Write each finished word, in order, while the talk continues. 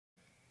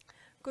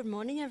Good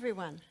morning,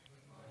 everyone.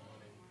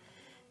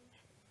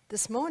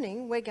 This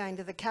morning, we're going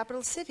to the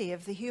capital city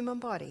of the human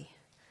body,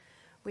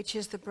 which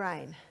is the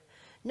brain.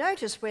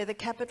 Notice where the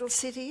capital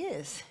city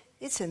is.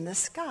 It's in the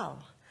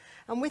skull.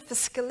 And with the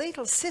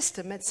skeletal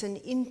system, it's an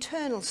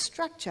internal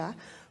structure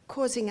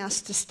causing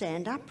us to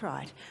stand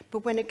upright.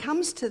 But when it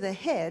comes to the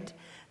head,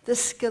 the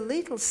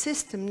skeletal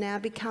system now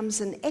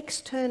becomes an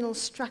external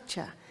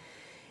structure.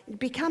 It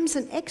becomes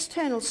an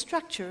external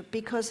structure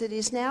because it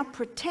is now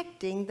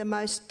protecting the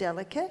most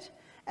delicate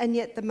and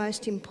yet the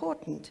most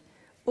important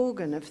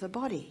organ of the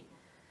body.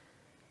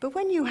 But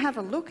when you have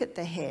a look at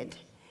the head,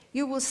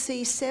 you will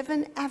see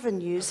 7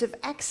 avenues of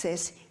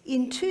access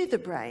into the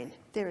brain.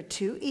 There are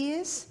 2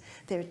 ears,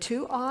 there are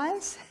 2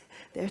 eyes,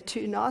 there are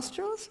 2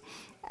 nostrils,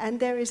 and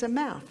there is a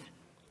mouth.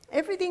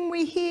 Everything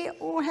we hear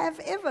or have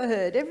ever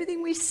heard,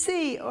 everything we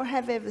see or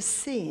have ever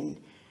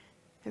seen,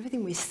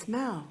 everything we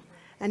smell,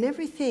 and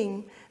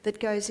everything that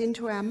goes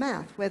into our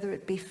mouth, whether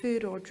it be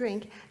food or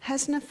drink,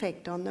 has an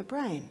effect on the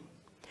brain.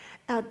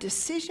 Our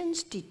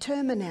decisions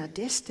determine our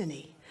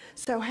destiny.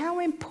 So how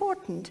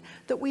important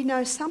that we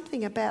know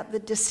something about the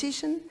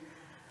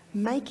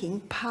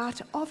decision-making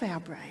part of our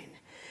brain.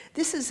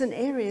 This is an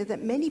area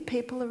that many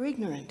people are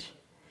ignorant.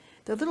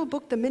 The little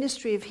book, The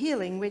Ministry of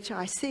Healing, which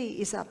I see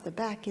is up the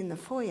back in the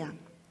foyer.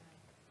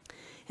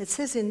 It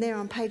says in there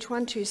on page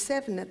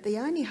 127 that the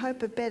only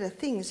hope of better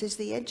things is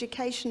the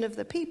education of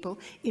the people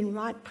in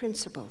right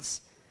principles.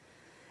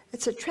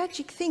 It's a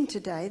tragic thing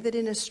today that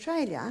in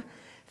Australia,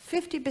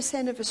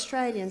 50% of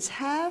Australians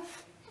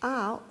have,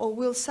 are, or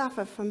will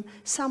suffer from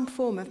some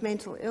form of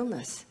mental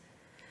illness.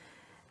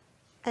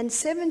 And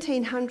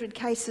 1,700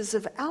 cases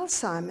of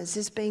Alzheimer's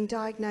is being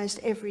diagnosed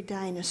every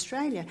day in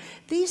Australia.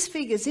 These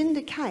figures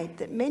indicate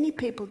that many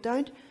people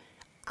don't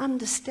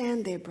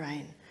understand their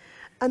brain,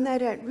 and they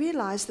don't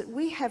realise that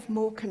we have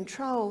more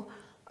control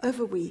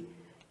over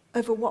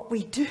what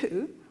we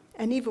do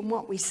and even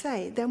what we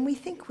say than we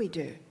think we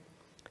do.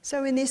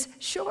 So in this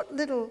short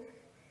little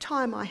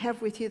time I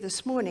have with you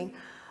this morning,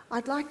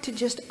 I'd like to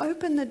just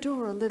open the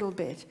door a little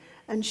bit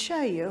and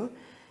show you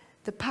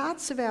the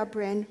parts of our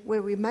brain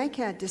where we make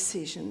our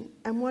decision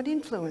and what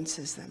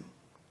influences them.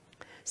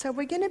 So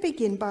we're going to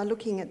begin by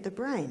looking at the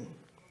brain.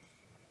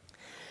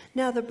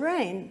 Now the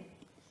brain,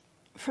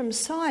 from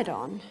side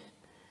on,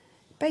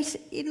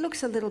 it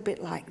looks a little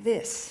bit like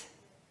this.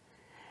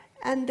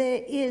 And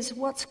there is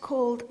what's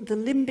called the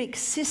limbic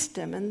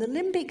system. And the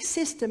limbic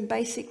system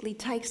basically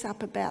takes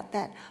up about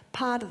that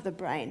part of the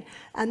brain.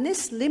 And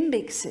this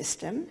limbic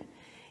system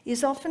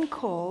is often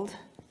called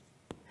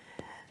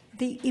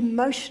the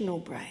emotional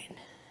brain.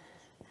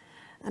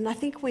 And I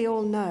think we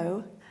all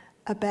know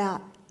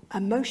about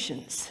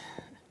emotions.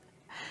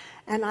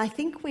 And I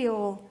think we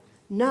all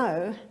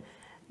know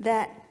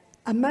that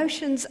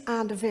emotions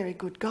aren't a very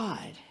good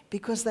guide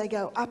because they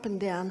go up and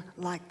down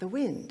like the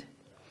wind.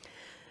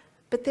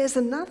 But there's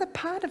another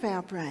part of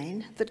our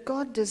brain that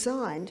God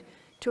designed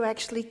to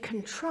actually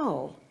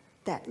control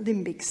that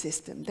limbic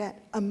system,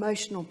 that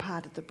emotional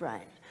part of the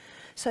brain.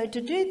 So to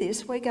do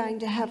this, we're going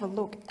to have a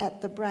look at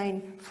the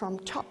brain from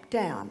top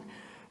down.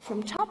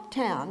 From top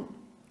down,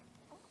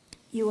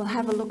 you will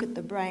have a look at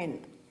the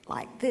brain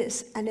like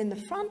this, and in the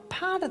front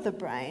part of the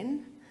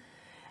brain,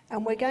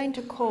 and we're going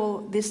to call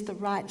this the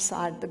right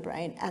side of the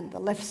brain and the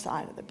left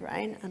side of the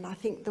brain, and I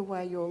think the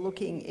way you're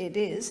looking it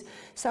is.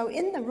 So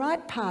in the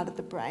right part of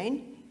the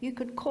brain, you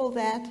could call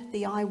that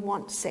the I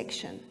want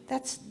section.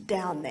 That's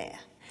down there.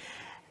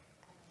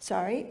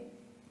 Sorry,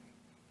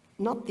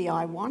 not the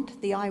I want,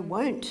 the I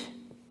won't.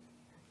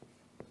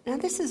 Now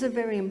this is a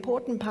very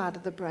important part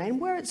of the brain.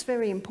 Where it's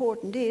very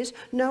important is,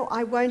 no,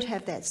 I won't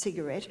have that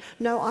cigarette.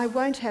 No, I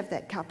won't have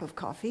that cup of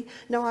coffee.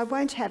 No, I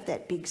won't have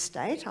that big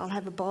steak. I'll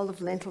have a bowl of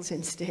lentils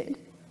instead.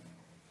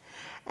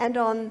 And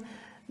on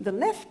the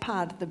left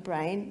part of the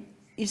brain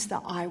is the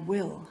I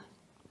will.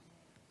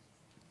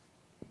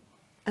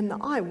 And the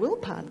I will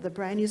part of the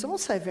brain is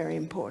also very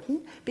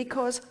important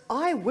because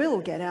I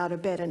will get out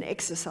of bed and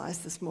exercise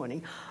this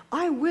morning.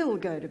 I will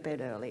go to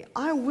bed early.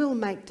 I will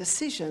make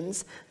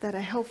decisions that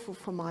are helpful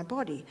for my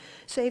body.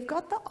 So you've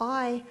got the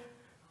I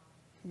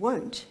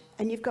won't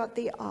and you've got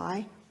the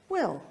I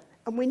will.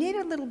 And we need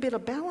a little bit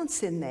of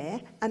balance in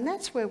there, and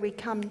that's where we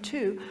come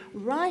to.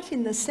 Right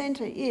in the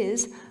centre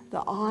is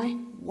the I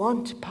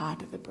want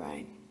part of the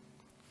brain.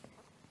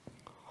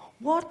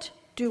 What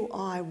do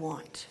I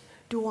want?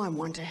 Do I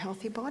want a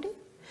healthy body?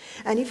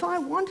 And if I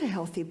want a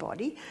healthy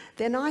body,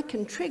 then I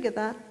can trigger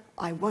the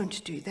I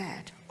won't do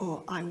that,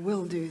 or I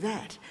will do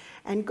that.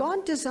 And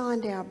God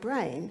designed our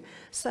brain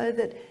so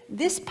that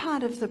this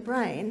part of the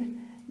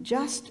brain,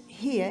 just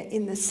here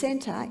in the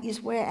centre, is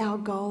where our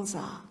goals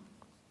are.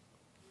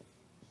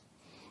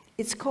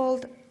 It's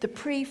called the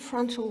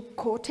prefrontal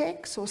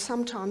cortex, or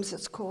sometimes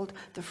it's called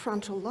the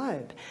frontal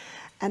lobe.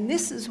 And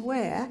this is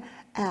where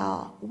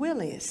our will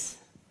is.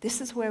 This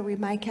is where we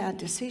make our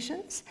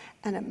decisions,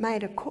 and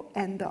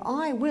and the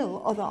I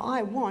will or the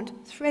I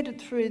want threaded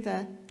through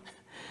the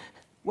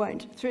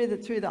through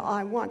the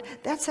I want.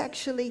 That's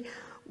actually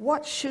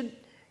what should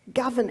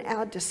govern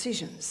our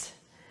decisions.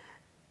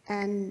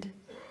 And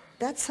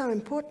That's so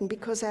important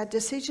because our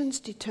decisions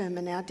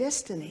determine our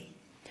destiny.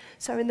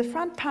 So in the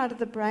front part of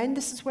the brain,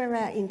 this is where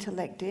our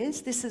intellect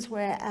is. This is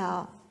where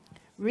our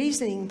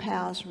reasoning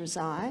powers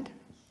reside.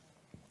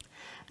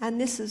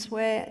 And this is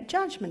where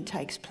judgment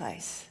takes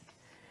place.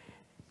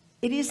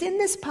 It is in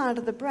this part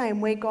of the brain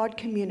where God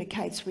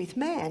communicates with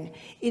man.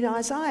 In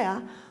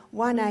Isaiah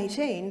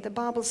 1:18, the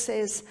Bible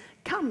says,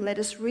 "Come, let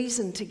us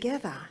reason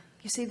together."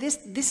 You see,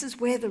 this is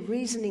where the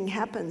reasoning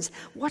happens.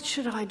 What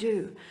should I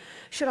do?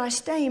 Should I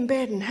stay in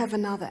bed and have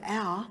another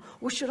hour,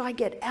 or should I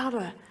get out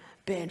of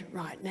bed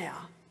right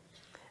now?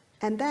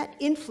 And that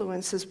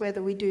influences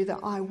whether we do the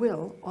I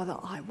will or the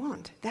I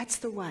want. That's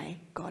the way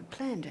God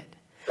planned it.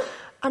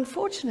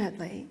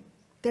 Unfortunately,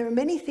 there are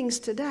many things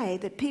today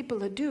that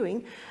people are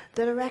doing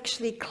that are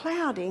actually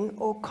clouding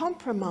or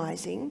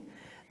compromising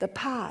the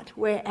part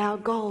where our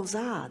goals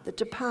are,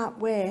 the part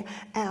where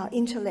our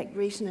intellect,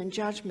 reason and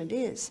judgment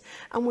is.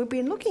 And we've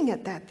been looking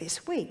at that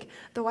this week,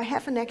 though I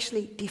haven't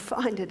actually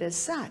defined it as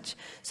such.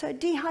 So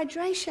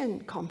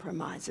dehydration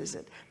compromises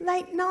it.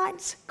 Late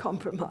nights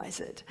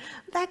compromise it.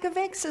 Lack of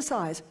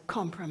exercise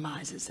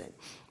compromises it.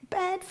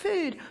 Bad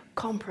food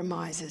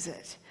compromises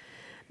it.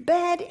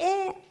 Bad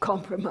air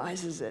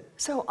compromises it.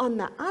 So on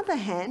the other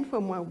hand,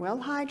 when we're well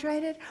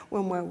hydrated,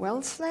 when we're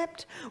well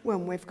slept,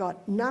 when we've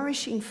got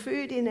nourishing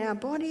food in our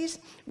bodies,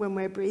 when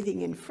we're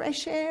breathing in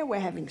fresh air, we're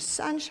having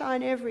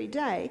sunshine every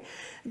day,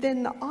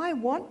 then the I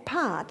want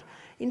part,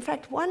 in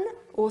fact, one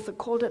author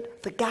called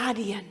it the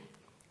guardian.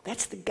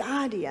 That's the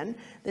guardian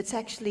that's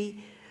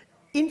actually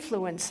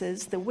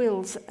influences the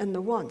wills and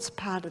the wants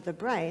part of the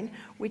brain,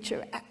 which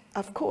are,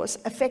 of course,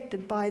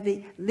 affected by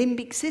the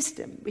limbic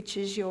system, which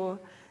is your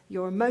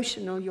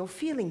emotional, your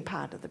feeling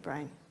part of the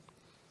brain.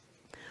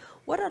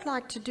 What I'd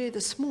like to do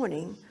this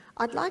morning,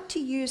 I'd like to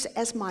use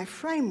as my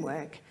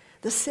framework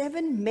the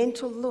 7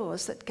 mental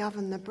laws that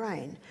govern the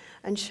brain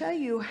and show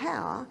you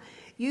how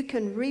you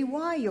can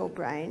rewire your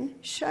brain,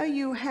 show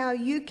you how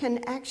you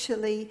can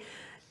actually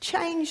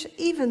change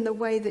even the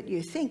way that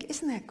you think.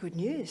 Isn't that good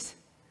news?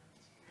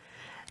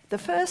 The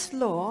first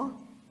law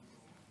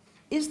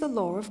is the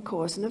law of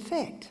cause and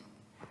effect.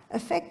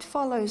 Effect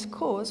follows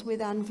cause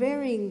with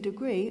unvarying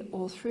degree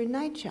all through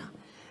nature,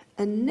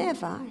 and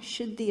never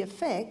should the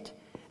effect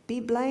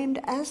be blamed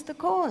as the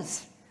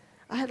cause.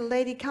 I had a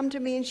lady come to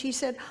me and she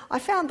said, "I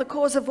found the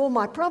cause of all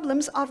my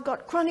problems. I've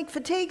got chronic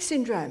fatigue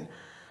syndrome."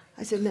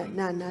 I said,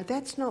 no,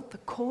 that's not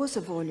the cause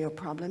of all your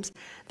problems.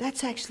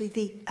 That's actually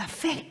the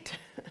effect.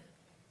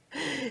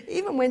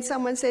 Even when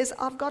someone says,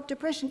 "I've got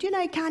depression," do you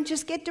know you can't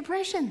just get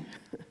depression?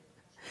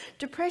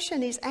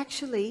 Depression is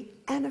actually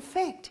an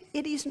effect.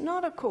 It is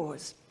not a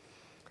cause.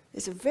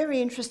 There's a very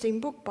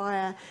interesting book by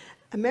an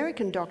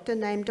American doctor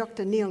named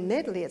Dr. Neil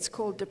Nedley. It's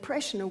called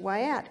Depression, A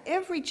Way Out.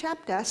 Every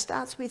chapter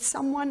starts with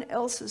someone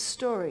else's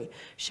story,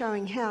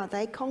 showing how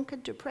they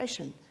conquered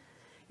depression,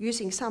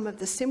 using some of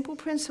the simple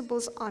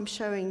principles I'm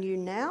showing you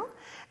now,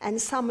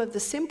 and some of the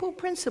simple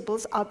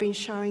principles I've been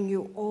showing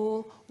you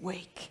all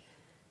week.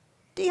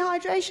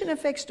 Dehydration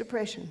affects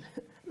depression.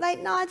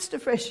 Late nights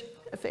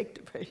affect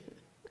depression.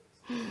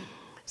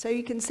 So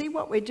you can see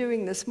what we're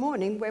doing this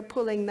morning. We're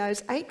pulling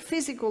those 8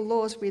 physical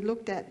laws we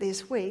looked at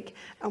this week,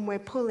 and we're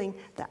pulling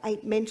the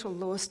 8 mental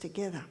laws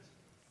together.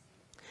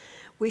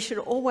 We should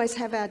always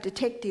have our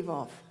detective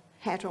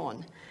hat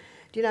on.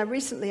 Do you know,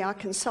 recently I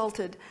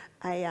consulted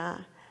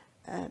a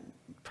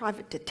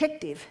private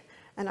detective,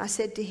 and I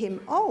said to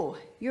him, "Oh,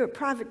 you're a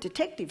private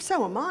detective,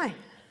 so am I."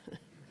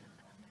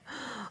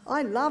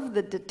 I love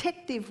the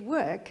detective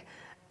work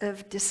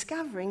of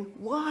discovering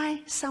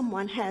why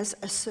someone has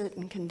a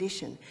certain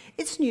condition.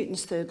 It's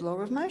Newton's 3rd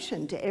law of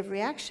motion. To every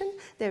action,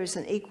 there is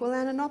an equal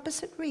and an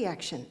opposite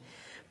reaction.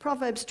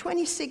 Proverbs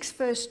 26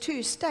 verse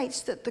 2 states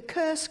that the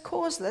curse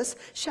causeless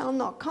shall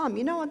not come.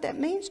 You know what that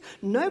means?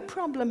 No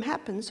problem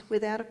happens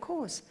without a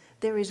cause.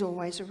 There is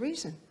always a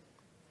reason.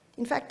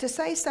 In fact, to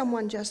say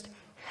someone just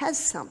has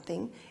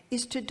something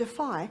is to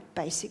defy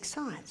basic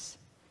science.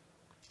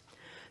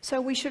 So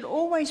we should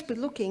always be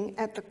looking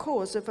at the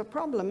cause of a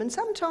problem. And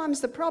sometimes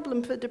the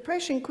problem for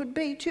depression could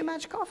be too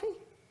much coffee,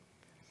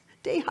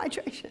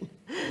 dehydration.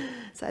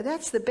 So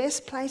that's the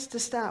best place to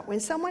start.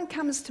 When someone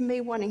comes to me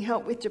wanting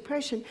help with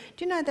depression,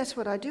 do you know that's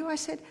what I do? I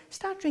said,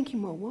 start drinking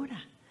more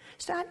water.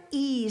 Start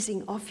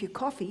easing off your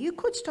coffee. You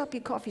could stop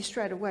your coffee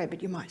straight away,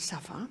 but you might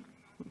suffer.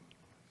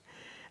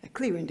 A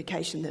clear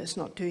indication that it's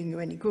not doing you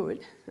any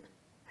good.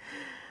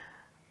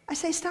 I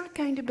say start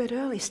going to bed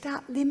early.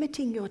 Start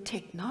limiting your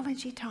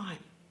technology time.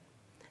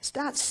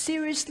 Start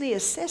seriously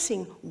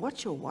assessing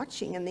what you're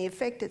watching and the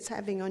effect it's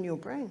having on your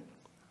brain.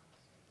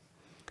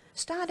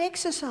 Start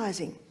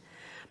exercising.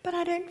 But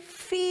I don't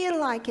feel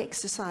like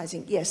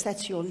exercising. Yes,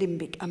 that's your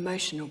limbic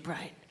emotional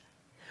brain.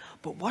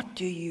 But what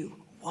do you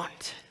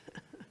want?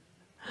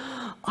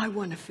 I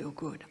want to feel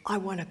good. I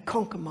want to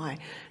conquer my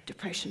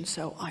depression,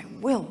 so I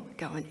will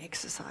go and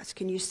exercise.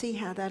 Can you see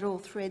how that all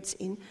threads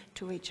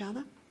into each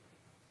other?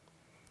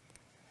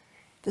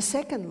 The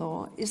second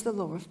law is the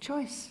law of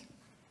choice.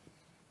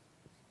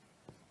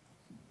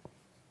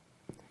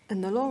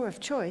 And the law of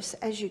choice,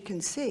 as you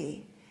can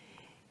see,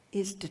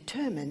 is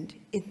determined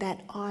in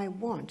that I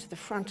want, the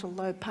frontal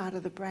lobe part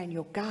of the brain,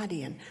 your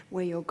guardian,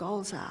 where your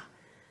goals are.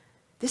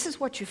 This is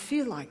what you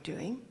feel like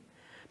doing,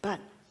 but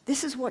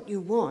this is what you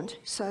want,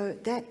 so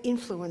that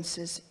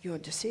influences your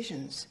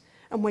decisions.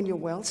 And when you're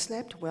well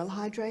slept, well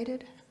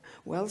hydrated,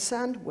 well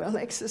sunned, well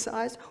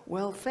exercised,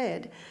 well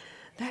fed,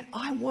 that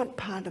I want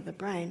part of the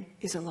brain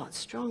is a lot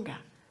stronger.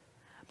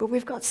 But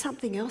we've got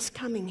something else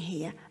coming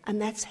here,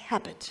 and that's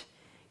habit.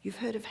 You've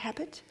heard of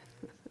habit?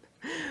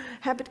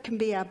 Habit can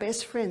be our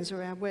best friends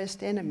or our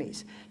worst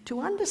enemies.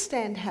 To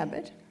understand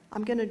habit,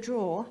 I'm going to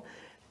draw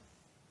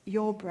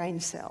your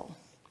brain cell.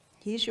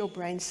 Here's your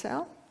brain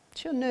cell.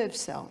 It's your nerve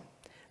cell.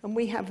 And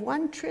we have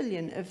 1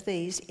 trillion of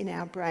these in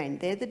our brain.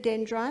 They're the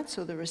dendrites,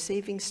 or the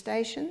receiving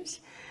stations.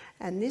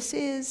 And this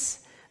is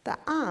the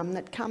arm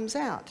that comes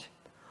out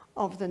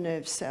of the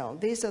nerve cell.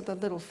 These are the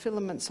little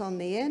filaments on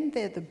the end.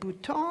 They're the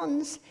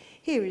boutons.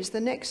 Here is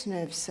the next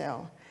nerve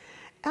cell.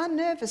 Our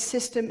nervous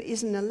system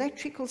is an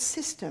electrical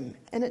system,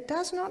 and it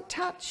does not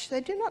touch.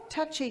 They do not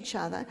touch each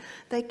other.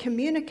 They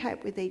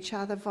communicate with each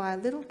other via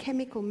little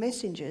chemical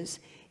messengers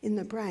in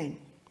the brain.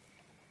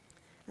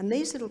 And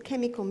these little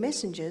chemical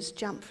messengers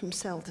jump from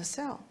cell to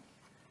cell.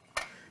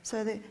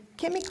 So the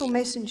chemical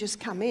messengers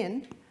come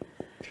in,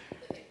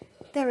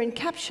 they're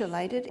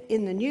encapsulated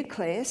in the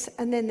nucleus,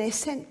 and then they're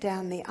sent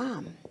down the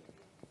arm.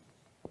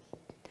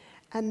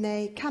 And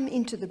they come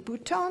into the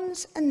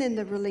boutons, and then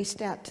they're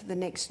released out to the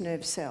next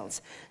nerve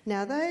cells.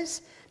 Now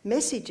those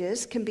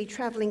messages can be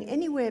travelling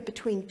anywhere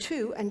between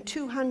 2 and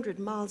 200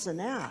 miles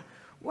an hour.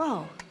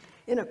 Wow,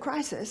 in a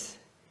crisis,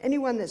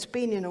 anyone that's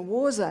been in a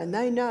war zone,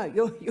 they know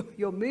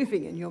you're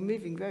moving, and you're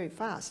moving very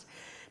fast.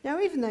 Now,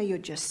 even though you're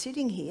just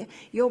sitting here,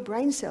 your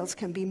brain cells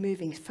can be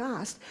moving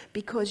fast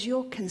because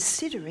you're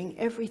considering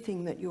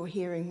everything that you're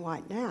hearing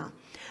right now.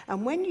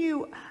 And when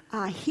you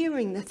are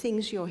hearing the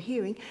things you're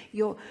hearing,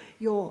 your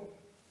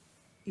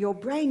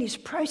brain is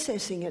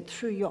processing it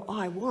through your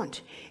I want.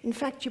 In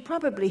fact, you're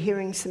probably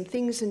hearing some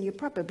things and you're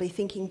probably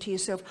thinking to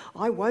yourself,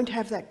 I won't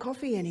have that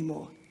coffee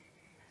anymore.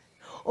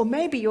 Or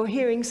maybe you're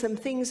hearing some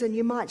things and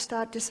you might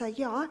start to say,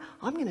 yeah,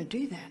 I'm going to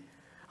do that.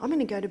 I'm going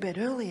to go to bed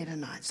earlier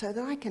tonight so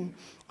that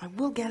I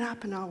will get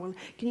up and I will.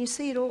 Can you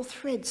see it all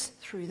threads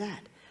through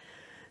that?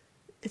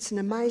 It's an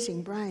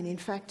amazing brain. In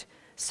fact,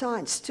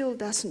 science still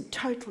doesn't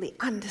totally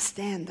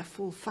understand the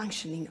full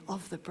functioning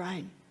of the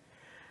brain.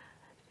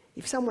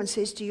 If someone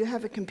says, do you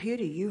have a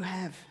computer? You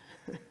have.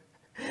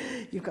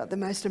 You've got the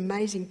most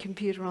amazing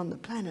computer on the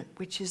planet,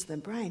 which is the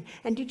brain.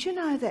 And did you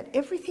know that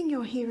everything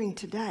you're hearing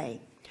today,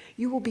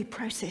 you will be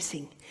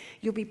processing.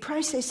 You'll be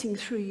processing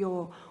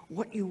through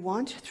what you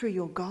want, through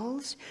your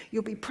goals.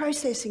 You'll be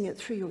processing it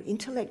through your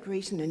intellect,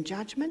 reason and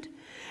judgment.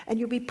 And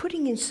you'll be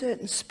putting in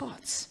certain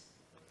spots.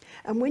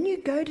 And when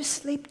you go to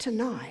sleep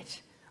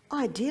tonight,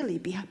 ideally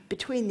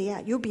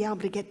you'll be able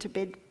to get to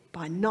bed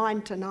by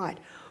 9 tonight.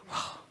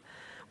 Wow,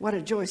 what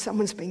a joy.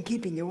 Someone's been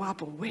keeping you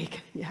up all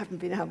week. You haven't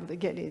been able to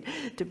get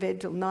to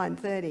bed till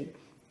 9:30.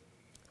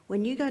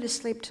 When you go to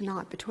sleep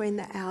tonight between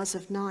the hours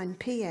of 9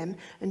 p.m.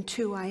 and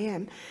 2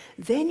 a.m.,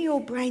 then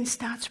your brain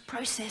starts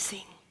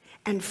processing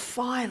and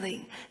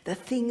filing the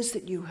things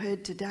that you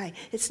heard today.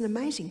 It's an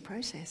amazing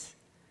process.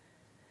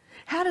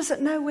 How does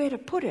it know where to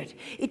put it?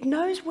 It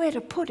knows where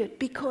to put it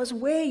because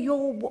where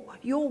your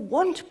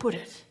want put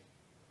it.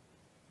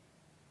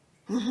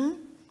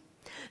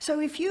 So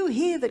if you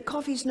hear that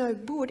coffee's no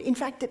good, in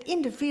fact it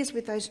interferes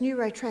with those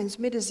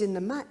neurotransmitters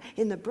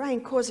in the brain,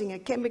 causing a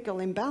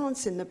chemical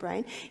imbalance in the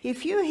brain.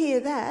 If you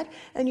hear that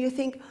and you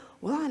think,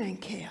 well, I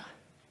don't care.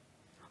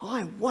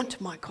 I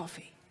want my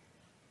coffee.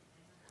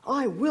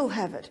 I will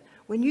have it.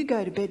 When you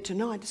go to bed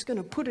tonight, it's going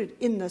to put it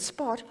in the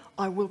spot,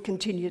 I will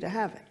continue to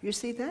have it. You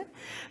see that?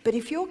 But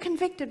if you're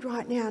convicted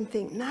right now and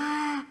think,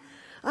 nah,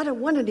 I don't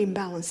want an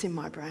imbalance in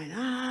my brain.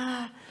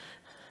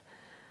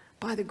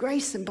 By the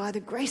grace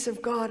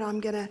of God,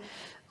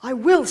 I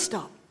will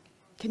stop.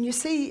 Can you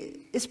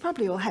see? It's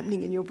probably all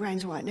happening in your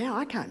brains right now.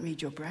 I can't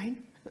read your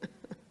brain.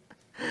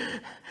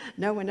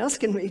 No one else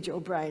can read your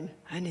brain.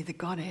 Only the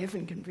God of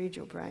heaven can read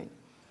your brain.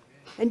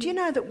 And do you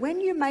know that when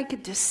you make a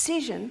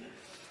decision,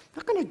 I'm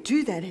not going to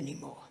do that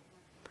anymore.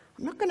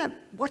 I'm not going to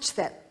watch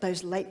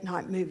those late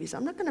night movies.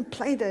 I'm not going to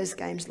play those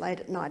games late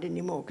at night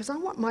anymore because I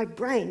want my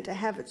brain to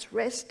have its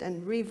rest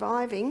and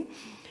reviving.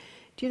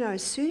 Do you know,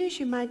 as soon as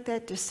you make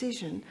that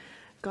decision,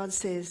 God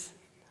says,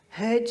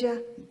 heard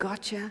you,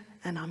 got you,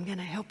 and I'm going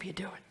to help you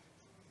do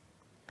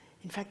it.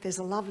 In fact, there's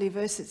a lovely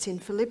verse that's in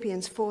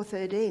Philippians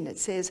 4:13. It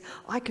says,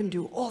 I can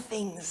do all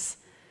things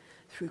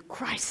through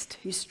Christ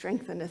who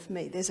strengtheneth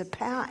me. There's a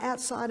power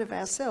outside of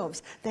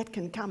ourselves that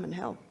can come and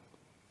help.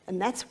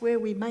 And that's where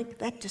we make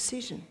that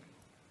decision.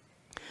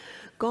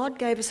 God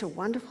gave us a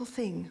wonderful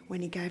thing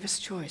when he gave us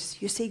choice.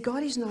 You see,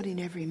 God is not in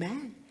every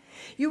man.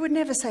 You would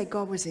never say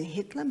God was in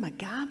Hitler,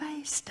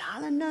 Mugabe,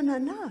 Stalin.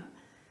 No.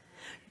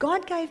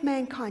 God gave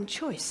mankind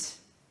choice.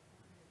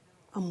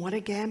 And what a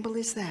gamble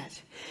is that?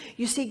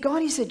 You see,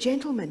 God is a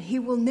gentleman. He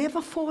will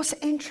never force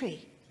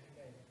entry.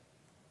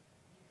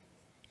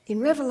 In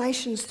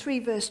Revelations 3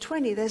 verse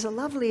 20, there's a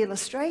lovely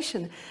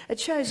illustration. It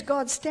shows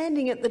God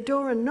standing at the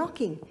door and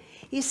knocking.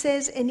 He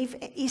says,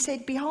 he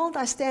said, behold,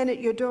 I stand at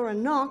your door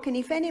and knock, and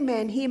if any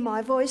man hear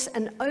my voice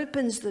and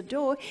opens the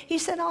door, he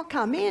said, I'll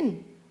come in.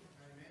 Amen.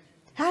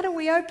 How do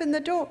we open the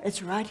door?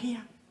 It's right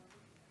here.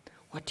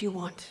 What do you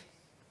want?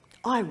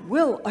 I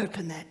will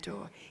open that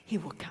door. He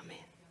will come in.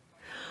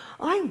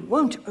 I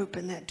won't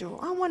open that door.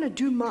 I want to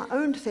do my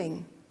own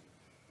thing.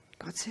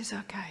 God says,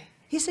 okay.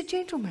 He's a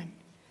gentleman.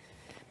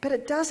 But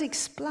it does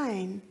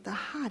explain the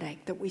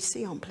heartache that we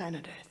see on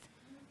planet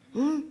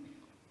Earth.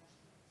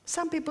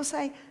 Some people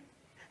say,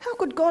 how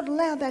could God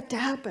allow that to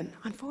happen?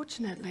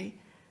 Unfortunately,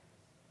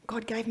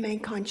 God gave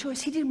mankind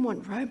choice. He didn't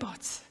want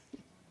robots.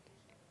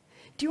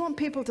 Do you want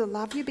people to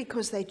love you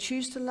because they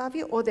choose to love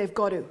you, or they've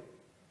got to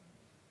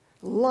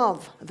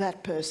love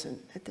that person?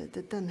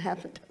 That doesn't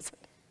happen, does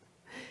it?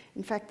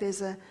 In fact,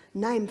 there's a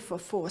name for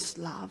forced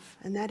love,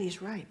 and that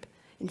is rape.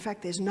 In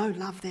fact, there's no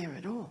love there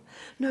at all.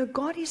 No,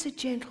 God is a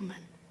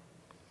gentleman.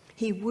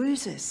 He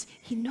woos us.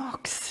 He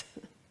knocks.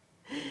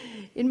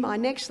 In my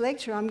next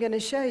lecture, I'm going to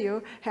show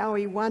you how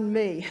he won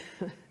me,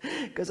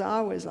 because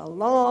I was a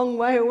long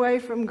way away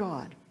from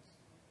God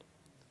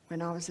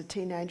when I was a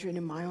teenager and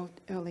in my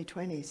early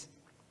 20s.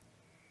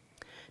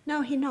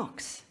 No, he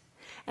knocks.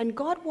 And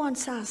God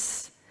wants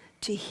us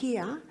to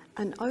hear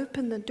and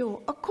open the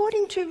door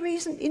according to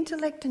reason,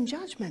 intellect, and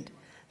judgment.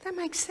 That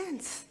makes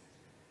sense.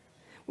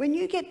 When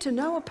you get to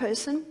know a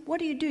person, what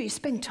do? You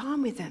spend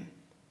time with them.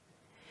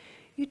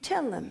 You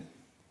tell them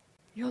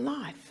your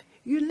life.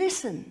 You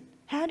listen.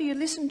 How do you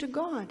listen to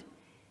God?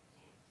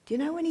 Do you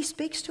know when he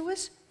speaks to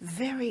us?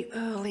 Very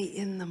early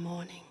in the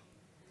morning.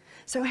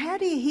 So how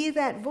do you hear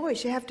that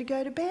voice? You have to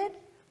go to bed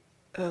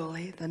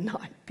early the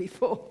night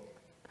before.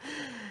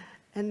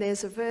 And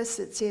there's a verse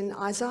that's in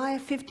Isaiah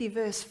 50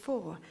 verse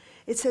 4.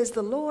 It says,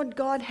 the Lord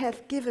God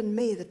hath given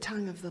me the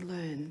tongue of the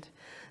learned,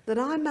 that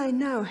I may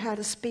know how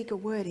to speak a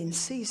word in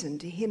season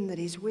to him that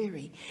is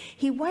weary.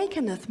 He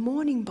wakeneth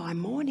morning by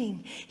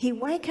morning. He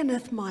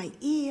wakeneth my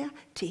ear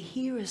to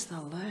hear as the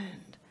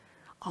learned.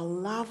 I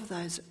love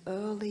those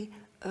early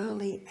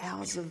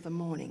hours of the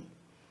morning.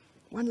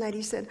 One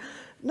lady said,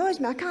 annoys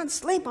me, I can't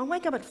sleep. I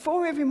wake up at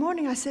 4 every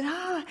morning. I said,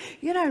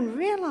 you don't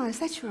realise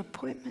that's your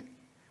appointment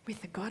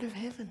with the God of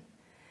heaven.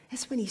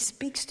 That's when he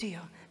speaks to you,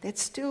 that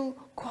still,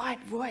 quiet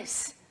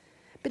voice.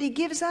 But he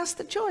gives us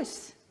the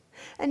choice.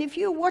 And if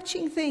you're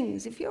watching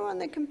things, if you're on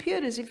the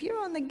computers, if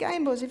you're on the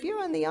Game Boys, if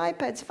you're on the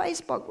iPads,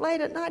 Facebook,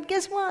 late at night,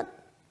 guess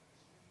what?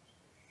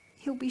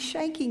 He'll be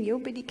shaking you,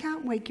 but he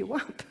can't wake you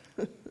up.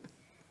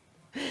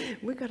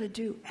 We've got to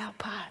do our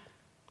part.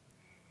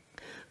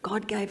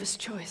 God gave us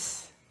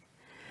choice.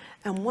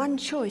 And one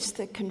choice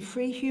that can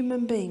free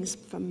human beings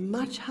from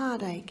much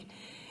heartache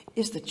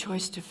is the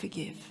choice to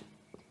forgive.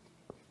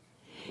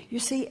 You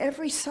see,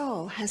 every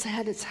soul has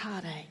had its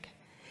heartache.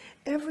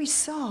 Every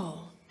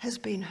soul has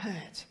been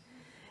hurt.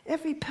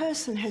 Every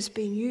person has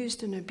been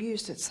used and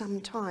abused at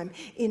some time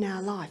in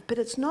our life. But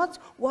it's not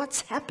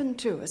what's happened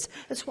to us,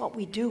 it's what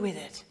we do with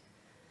it.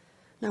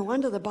 No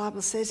wonder the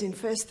Bible says in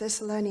 1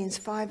 Thessalonians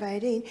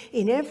 5:18,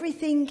 in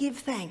everything give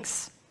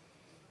thanks.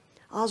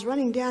 I was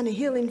running down a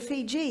hill in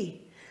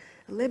Fiji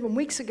 11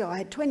 weeks ago. I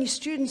had 20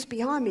 students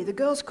behind me. The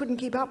girls couldn't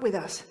keep up with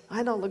us. I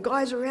had all the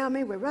guys around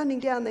me. We're running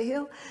down the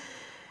hill.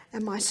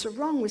 And my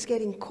sarong was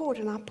getting caught,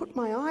 and I put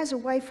my eyes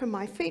away from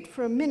my feet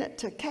for a minute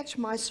to catch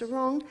my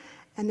sarong,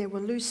 and there were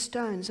loose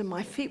stones, and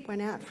my feet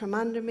went out from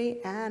under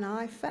me, and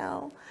I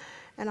fell.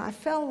 And I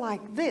fell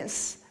like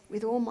this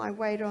with all my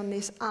weight on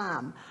this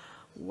arm.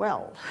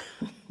 Well,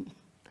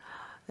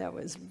 that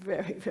was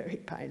very, very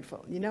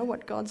painful. You know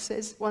what God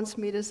wants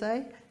me to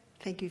say?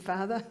 Thank you,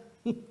 Father.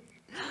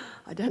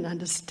 I don't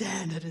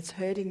understand it. It's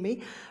hurting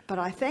me. But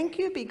I thank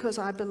you because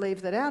I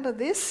believe that out of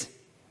this,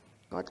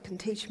 God can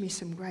teach me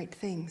some great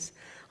things.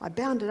 I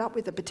bound it up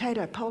with a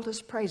potato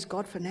poultice, praise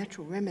God for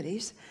natural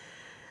remedies,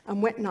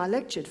 and went and I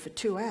lectured for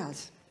 2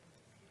 hours.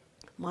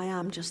 My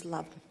arm just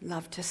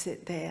loved to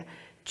sit there.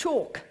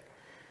 Chalk,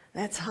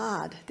 that's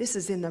hard. This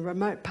is in the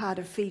remote part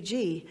of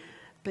Fiji.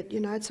 But you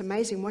know, it's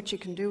amazing what you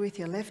can do with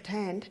your left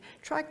hand.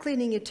 Try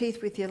cleaning your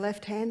teeth with your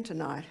left hand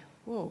tonight.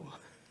 Whoa.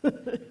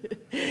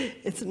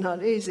 It's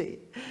not easy.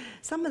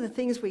 Some of the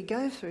things we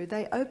go through,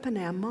 they open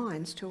our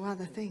minds to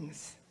other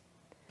things.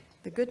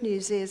 The good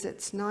news is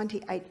it's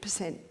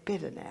 98%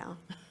 better now.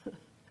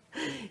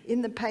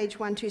 In the page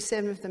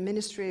 127 of the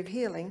Ministry of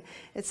Healing,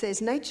 it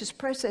says, nature's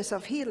process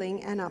of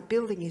healing and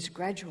upbuilding is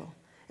gradual.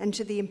 And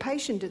to the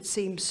impatient it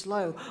seems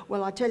slow.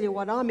 Well, I tell you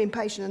what, I'm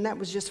impatient and that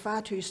was just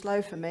far too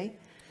slow for me.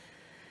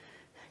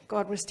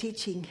 God was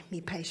teaching me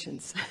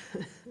patience.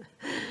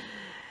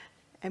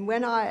 And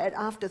when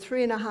after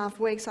 3.5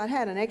 weeks, I'd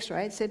had an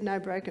x-ray, it said no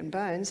broken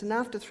bones. And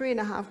after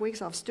 3.5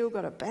 weeks, I've still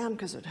got it bound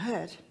because it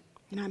hurt.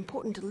 You know,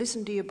 important to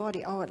listen to your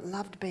body. Oh, it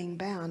loved being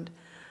bound.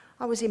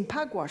 I was in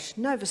Pugwash,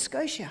 Nova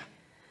Scotia.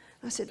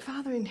 I said,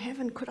 Father in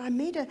heaven, could I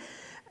meet a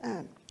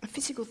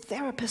physical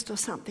therapist or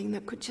something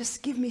that could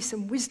just give me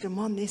some wisdom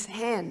on this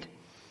hand?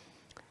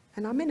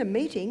 And I'm in a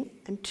meeting,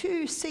 and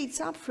 2 seats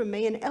up from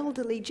me, an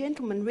elderly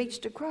gentleman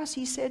reached across.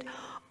 He said,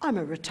 "I'm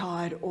a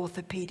retired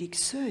orthopaedic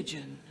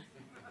surgeon.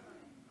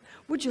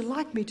 Would you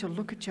like me to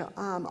look at your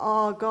arm?"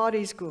 Oh, God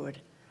is good.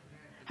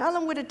 How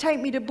long would it take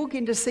me to book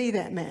in to see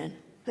that man?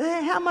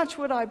 How much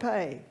would I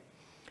pay?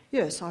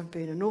 Yes, I've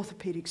been an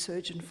orthopaedic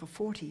surgeon for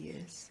 40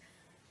 years.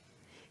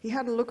 He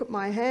had a look at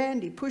my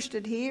hand, he pushed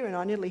it here, and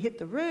I nearly hit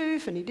the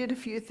roof, and he did a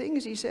few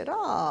things. He said,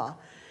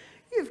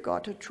 "You've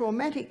got a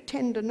traumatic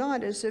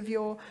tendinitis of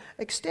your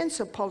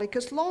extensor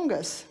pollicis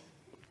longus."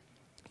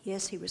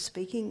 Yes, he was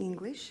speaking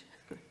English.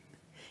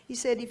 He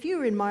said, "If you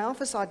were in my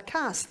office, I'd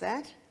cast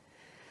that."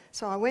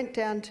 So I went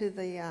down to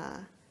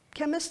the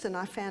chemist and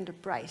I found a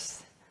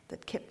brace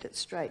that kept it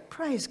straight.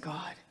 Praise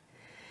God.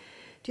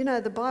 Do you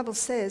know, the Bible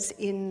says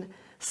in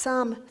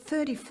Psalm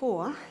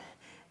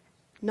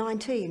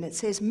 34:19, it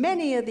says,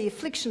 "Many are the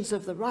afflictions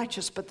of the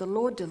righteous, but the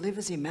Lord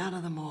delivers him out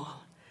of them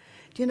all."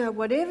 Do you know,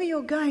 whatever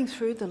you're going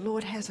through, the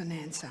Lord has an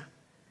answer.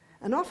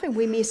 And often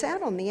we miss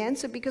out on the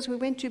answer because we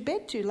went to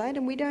bed too late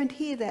and we don't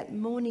hear that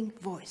morning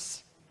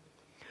voice.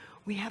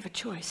 We have a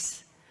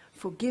choice.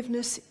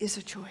 Forgiveness is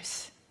a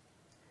choice.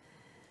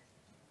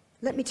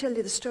 Let me tell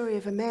you the story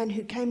of a man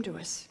who came to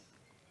us.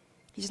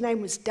 His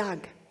name was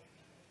Doug.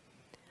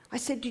 I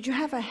said, "Did you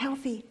have a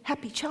healthy,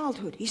 happy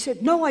childhood?" He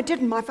said, "No, I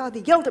didn't. My father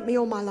yelled at me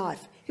all my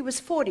life." He was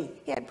 40.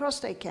 He had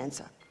prostate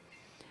cancer.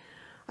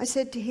 I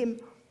said to him,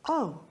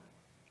 "Oh."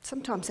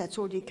 Sometimes that's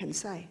all you can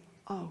say,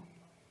 "Oh."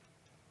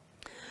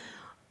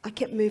 I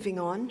kept moving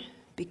on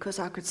because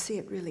I could see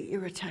it really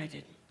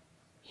irritated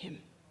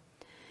him.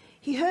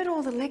 He heard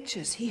all the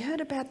lectures. He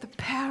heard about the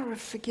power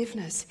of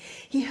forgiveness.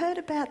 He heard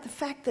about the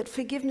fact that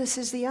forgiveness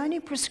is the only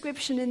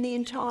prescription in the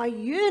entire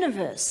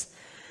universe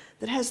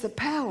that has the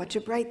power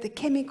to break the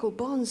chemical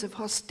bonds of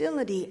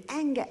hostility,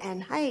 anger,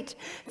 and hate.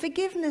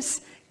 Forgiveness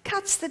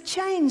cuts the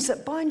chains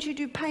that bind you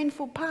to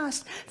painful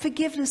past.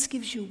 Forgiveness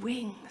gives you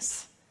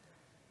wings.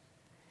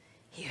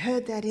 He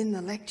heard that in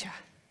the lecture.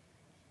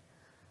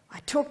 I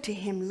talked to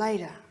him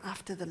later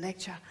after the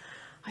lecture.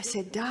 I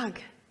said,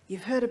 "Doug,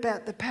 you've heard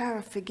about the power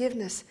of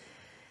forgiveness.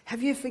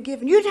 Have you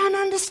forgiven?" "You don't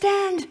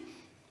understand.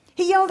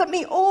 He yelled at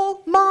me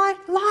all my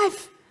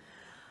life."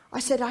 I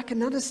said, "I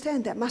can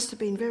understand that must have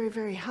been very,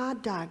 very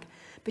hard, Doug.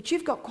 But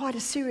you've got quite a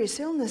serious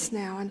illness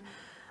now,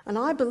 and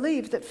I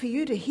believe that for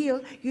you to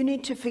heal, you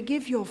need to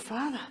forgive your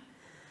father."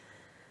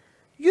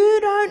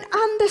 "You don't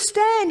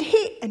understand.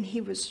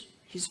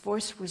 His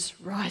voice was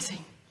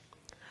rising.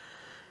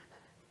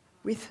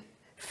 With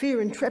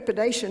fear and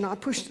trepidation, I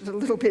pushed it a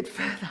little bit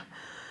further.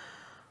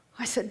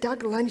 I said, "Doug,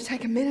 it'll only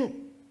take a minute."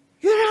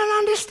 "You don't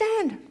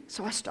understand."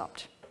 So I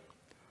stopped.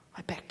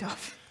 I backed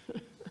off.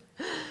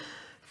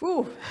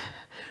 Ooh,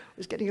 it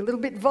was getting a little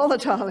bit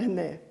volatile in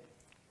there.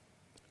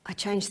 I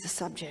changed the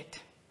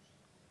subject.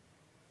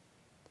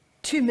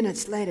 2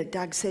 minutes later,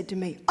 Doug said to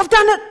me, "I've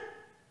done it."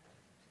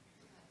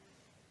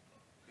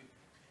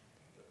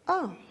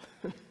 Oh.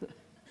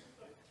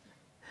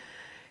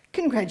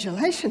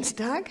 Congratulations,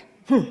 Doug.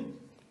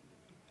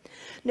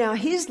 Now,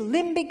 his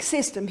limbic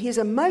system, his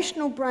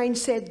emotional brain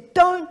said,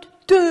 "Don't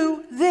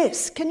do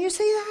this." Can you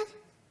see that?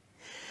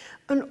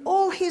 And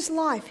all his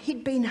life,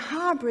 he'd been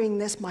harbouring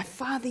this. "My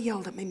father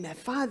yelled at me, my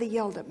father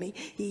yelled at me,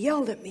 he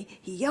yelled at me,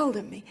 he yelled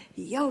at me,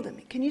 he yelled at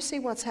me." Can you see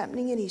what's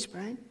happening in his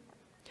brain?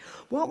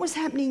 What was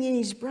happening in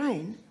his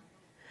brain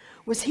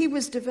was he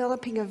was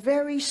developing a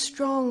very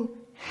strong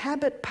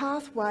habit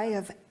pathway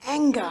of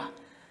anger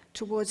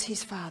towards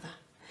his father.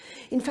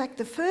 In fact,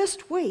 the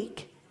first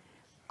week,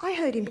 I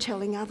heard him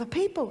telling other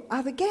people,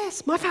 other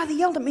guests, "My father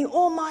yelled at me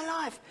all my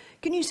life."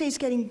 Can you see it's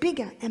getting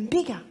bigger and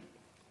bigger?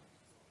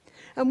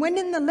 And when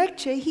in the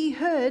lecture, he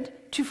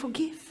heard to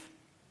forgive.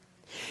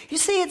 You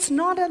see, it's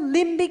not a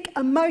limbic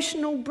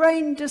emotional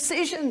brain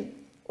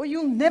decision, or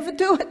you'll never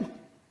do it.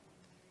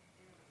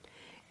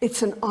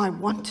 It's an I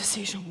want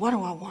decision. What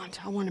do I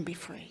want? I want to be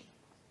free.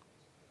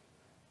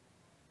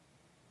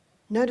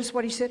 Notice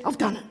what he said, "I've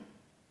done it."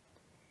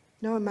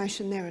 No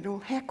emotion there at all.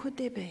 How could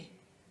there be?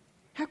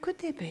 How could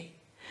there be?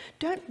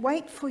 Don't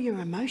wait for your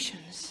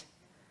emotions.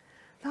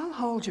 They'll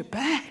hold you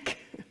back.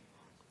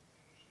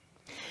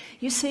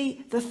 You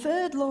see, the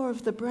third law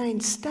of the brain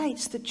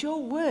states that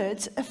your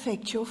words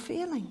affect your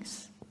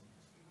feelings.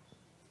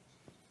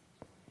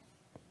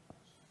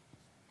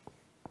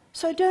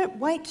 So don't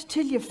wait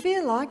till you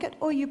feel like it,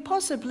 or you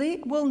possibly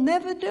will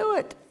never do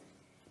it.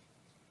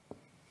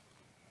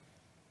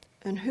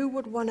 And who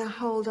would want to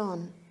hold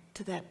on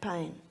to that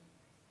pain?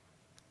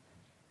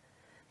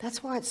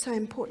 That's why it's so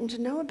important to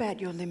know about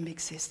your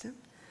limbic system,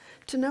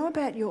 to know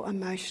about your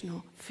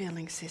emotional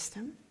feeling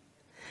system,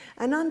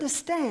 and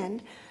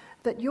understand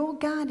that your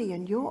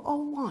guardian, your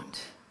all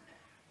want,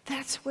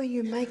 that's where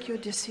you make your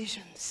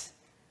decisions.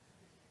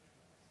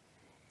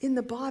 In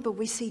the Bible,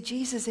 we see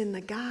Jesus in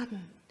the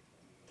garden.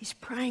 He's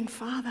praying,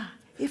 "Father,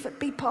 if it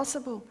be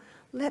possible,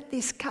 let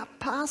this cup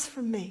pass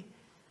from me."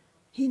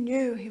 He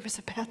knew he was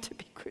about to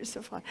be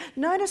crucified.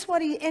 Notice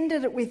what he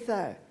ended it with,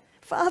 though.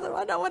 "Father,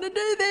 I don't want to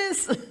do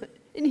this."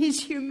 In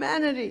his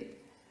humanity.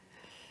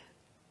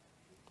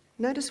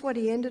 Notice what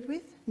he ended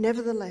with.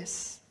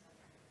 "Nevertheless,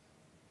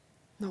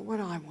 Not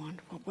what I want,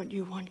 but what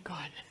you want,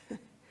 God.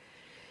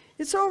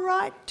 It's all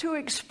right to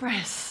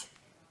express.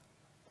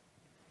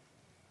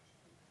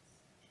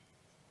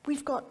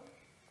 We've got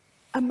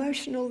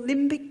emotional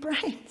limbic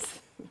brains.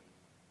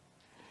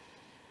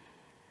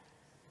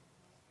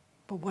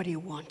 But what do you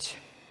want?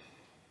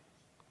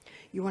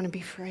 You want to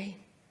be free?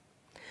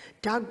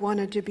 Doug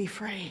wanted to be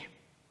free.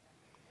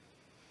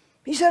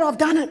 He said, I've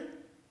done it.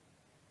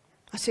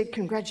 I said,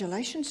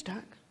 congratulations,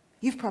 Doug.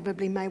 You've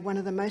probably made one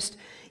of the most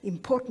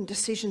important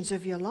decisions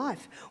of your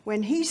life.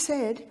 When he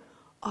said,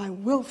 I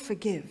will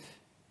forgive,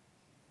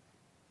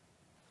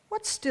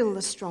 what's still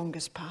the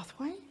strongest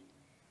pathway?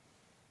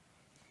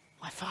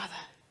 My father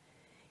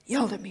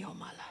yelled at me all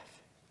my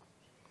life.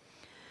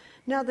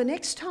 Now, the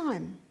next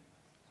time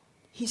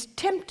he's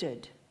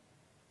tempted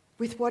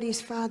with what his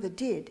father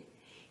did,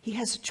 he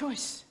has a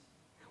choice.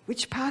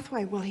 Which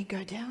pathway will he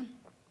go down?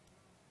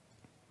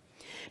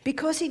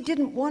 Because he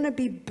didn't want to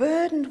be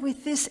burdened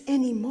with this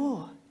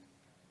anymore,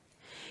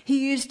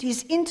 he used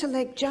his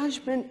intellect,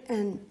 judgment,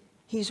 and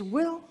his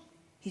will,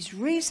 his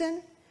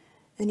reason,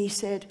 and he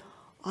said,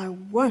 I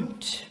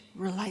won't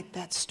relate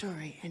that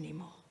story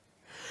anymore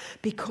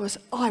because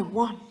I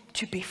want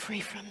to be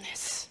free from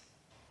this.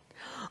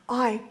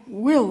 I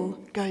will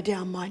go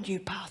down my new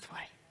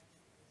pathway.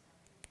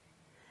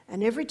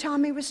 And every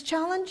time he was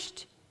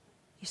challenged,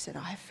 he said,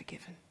 I have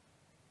forgiven.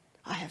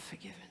 I have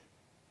forgiven.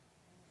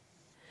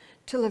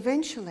 Till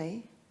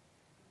eventually,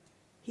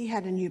 he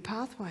had a new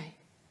pathway.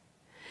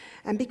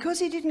 And because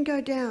he didn't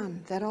go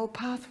down that old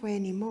pathway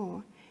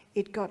anymore,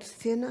 it got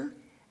thinner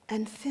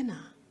and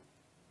thinner.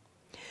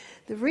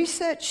 The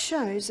research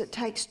shows it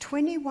takes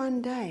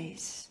 21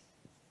 days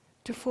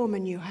to form a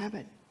new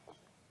habit.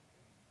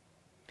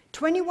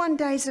 21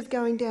 days of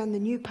going down the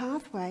new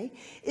pathway,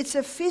 it's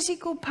a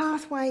physical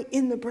pathway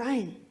in the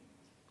brain.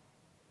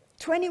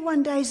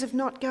 21 days of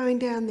not going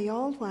down the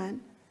old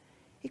one,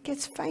 it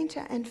gets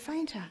fainter and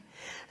fainter.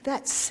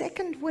 That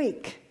second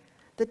week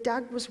that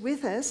Doug was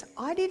with us,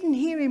 I didn't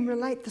hear him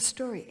relate the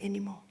story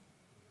anymore.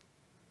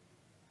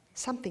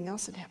 Something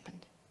else had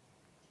happened.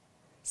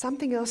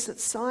 Something else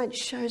that science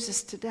shows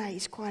us today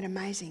is quite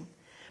amazing.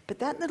 But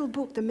that little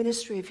book, The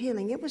Ministry of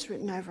Healing, it was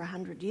written over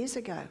 100 years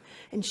ago.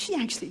 And she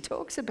actually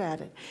talks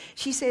about it.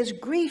 She says,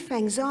 grief,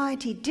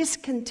 anxiety,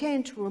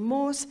 discontent,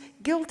 remorse,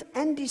 guilt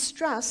and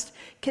distrust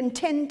can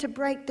tend to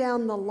break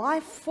down the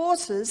life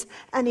forces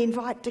and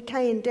invite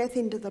decay and death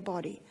into the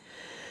body.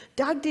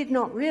 Doug did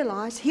not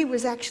realise he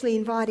was actually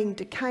inviting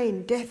decay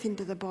and death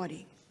into the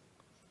body.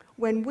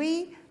 When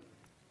we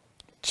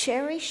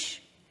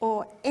cherish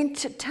or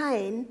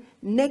entertain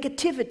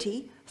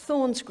negativity,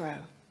 thorns grow.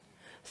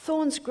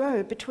 Thorns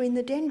grow between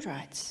the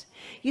dendrites.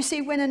 You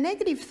see, when a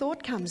negative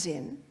thought comes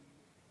in,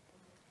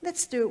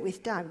 let's do it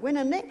with Doug. When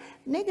a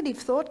negative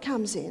thought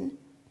comes in,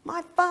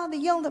 my father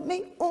yelled at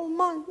me all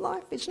my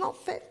life, it's not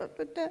fair.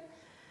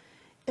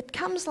 It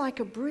comes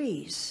like a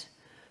breeze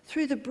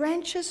through the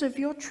branches of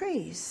your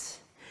trees.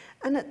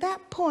 And at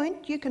that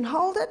point, you can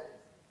hold it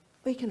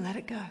or you can let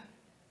it go.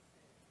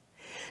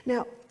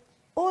 Now,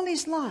 all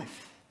his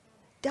life,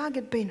 Doug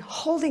had been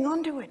holding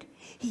on to it.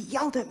 He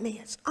yelled at me,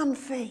 it's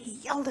unfair, he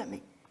yelled at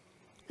me.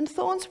 And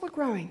thorns were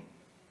growing.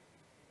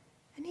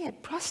 And he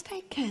had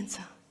prostate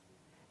cancer.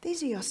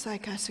 These are your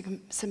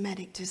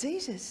psychosomatic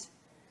diseases.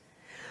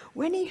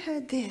 When he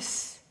heard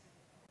this,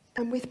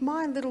 and with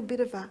my little bit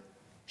of a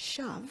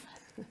shove,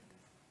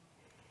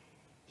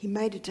 he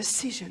made a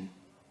decision.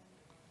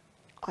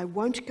 I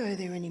won't go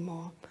there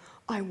anymore.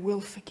 I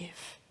will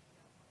forgive.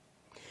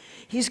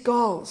 His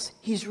goals,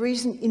 his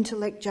reason,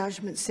 intellect,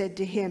 judgment said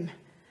to him,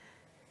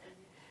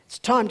 it's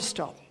time to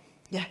stop.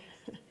 Yeah.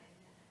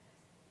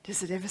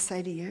 Does it ever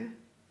say to you,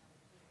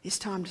 it's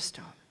time to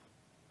stop?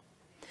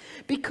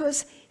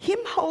 Because him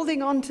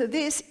holding on to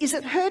this, is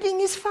it hurting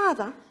his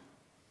father?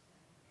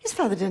 His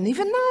father didn't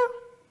even know.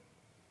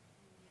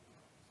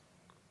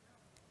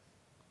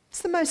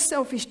 It's the most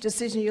selfish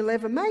decision you'll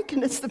ever make,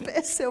 and it's the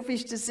best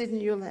selfish decision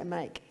you'll ever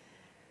make.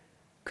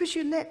 Because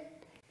you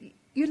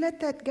let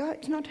that go.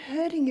 It's not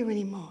hurting you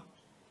anymore.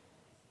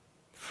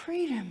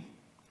 Freedom.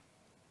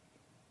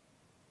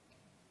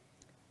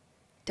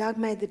 Doug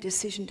made the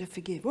decision to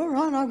forgive. All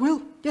right, I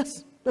will.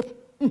 Yes.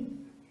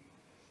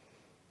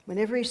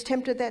 Whenever he's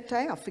tempted that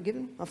day, I've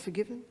forgiven. I've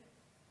forgiven.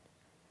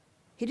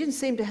 He didn't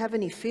seem to have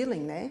any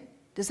feeling there.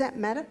 Does that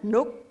matter?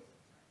 Nope.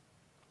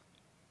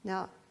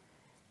 Now,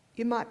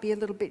 you might be a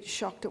little bit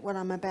shocked at what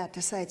I'm about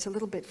to say. It's a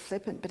little bit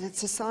flippant, but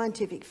it's a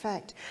scientific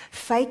fact.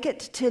 Fake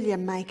it till you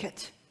make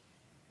it.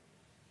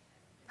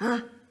 Huh?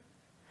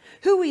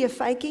 Who are you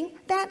faking?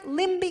 That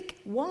limbic,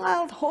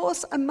 wild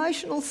horse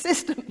emotional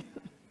system.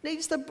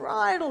 Needs the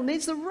bridle,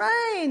 needs the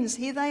reins.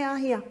 Here they are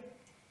here.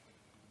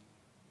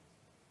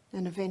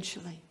 And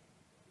eventually,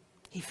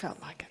 he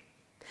felt like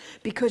it.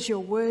 Because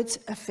your words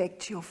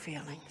affect your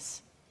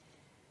feelings.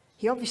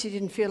 He obviously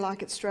didn't feel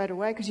like it straight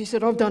away because he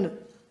said, I've done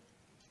it.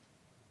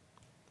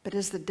 But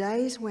as the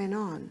days went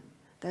on,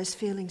 those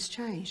feelings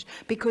changed.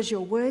 Because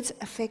your words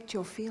affect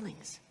your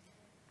feelings.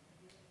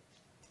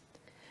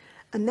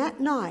 And that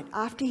night,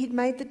 after he'd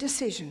made the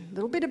decision, a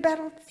little bit of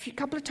battle, a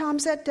couple of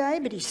times that day,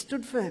 but he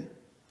stood firm.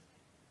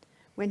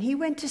 When he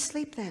went to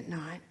sleep that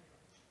night,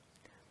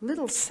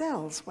 little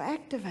cells were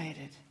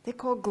activated. They're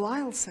called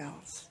glial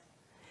cells.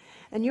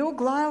 And your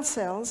glial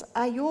cells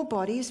are your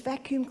body's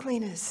vacuum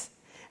cleaners.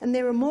 And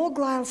there are more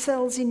glial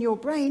cells in your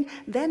brain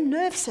than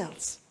nerve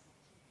cells.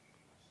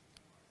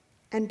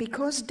 And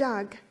because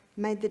Doug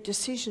made the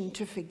decision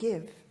to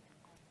forgive,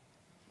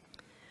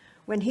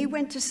 when he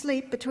went to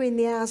sleep between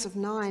the hours of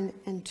 9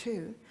 and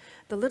 2,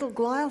 the little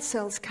glial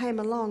cells came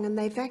along and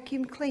they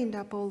vacuum cleaned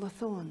up all the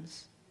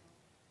thorns.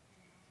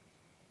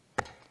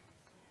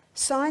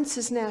 Science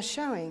is now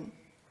showing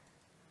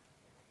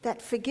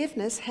that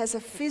forgiveness has a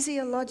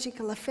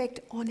physiological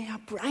effect on our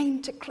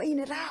brain to clean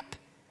it up.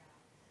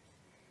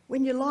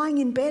 When you're lying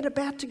in bed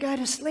about to go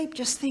to sleep,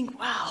 just think,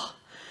 wow,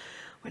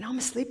 when I'm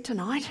asleep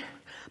tonight,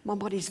 my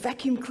body's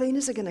vacuum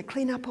cleaners are going to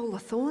clean up all the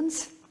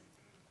thorns.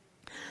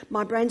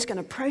 My brain's going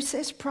to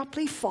process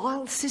properly,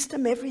 file,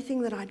 system,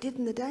 everything that I did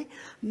in the day.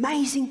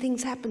 Amazing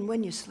things happen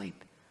when you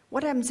sleep.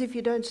 What happens if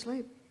you don't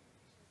sleep?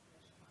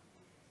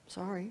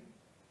 Sorry.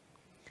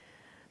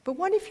 But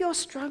what if you're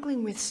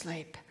struggling with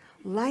sleep?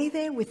 Lay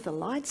there with the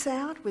lights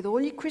out, with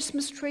all your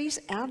Christmas trees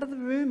out of the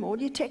room, all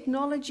your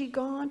technology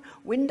gone,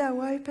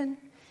 window open,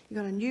 you've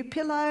got a new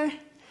pillow,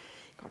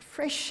 you've got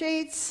fresh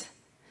sheets,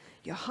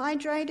 you're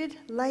hydrated,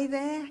 lay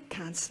there,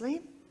 can't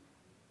sleep.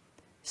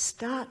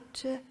 Start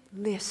to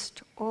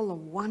list all the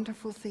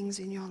wonderful things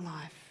in your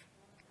life.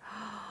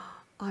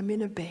 I'm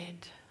in a bed.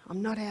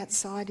 I'm not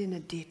outside in a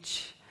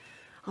ditch.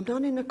 I'm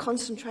not in a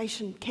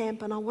concentration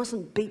camp and I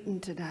wasn't beaten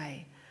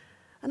today.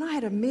 And I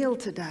had a meal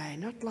today,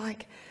 not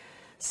like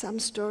some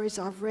stories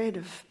I've read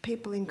of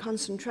people in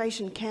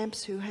concentration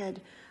camps who had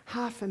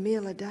half a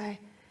meal a day.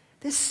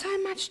 There's so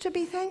much to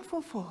be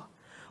thankful for.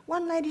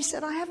 One lady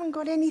said, I haven't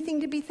got anything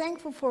to be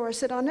thankful for. I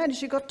said, I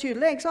noticed you've got 2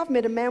 legs. I've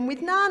met a man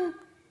with none.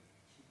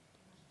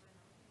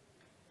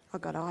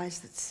 I've got eyes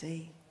that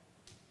see.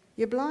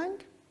 You're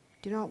blind?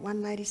 Do you know what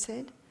one lady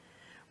said?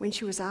 When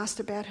she was asked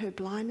about her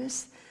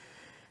blindness,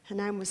 her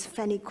name was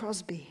Fanny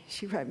Crosby.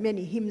 She wrote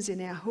many hymns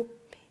in our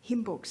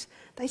hymn books.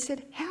 They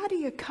said, how do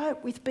you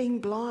cope with being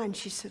blind?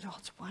 She said, oh,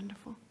 it's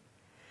wonderful.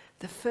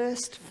 The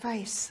first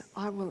face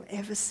I will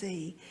ever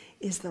see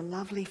is the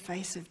lovely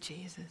face of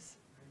Jesus.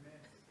 Amen.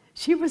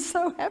 She was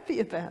so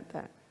happy about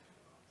that.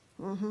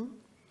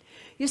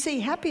 You see,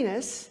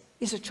 happiness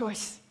is a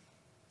choice.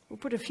 We'll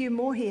put a few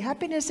more here.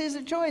 Happiness is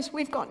a choice.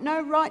 We've got no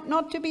right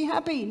not to be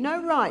happy.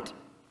 No right.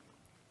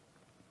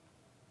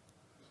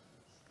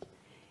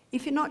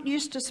 If you're not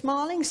used to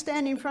smiling,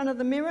 stand in front of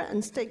the mirror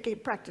and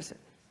practice it.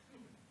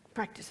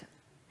 Practice it.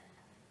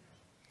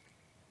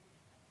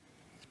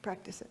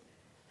 Practice it.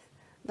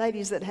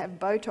 Ladies that have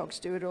Botox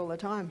do it all the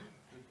time.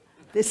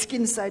 Their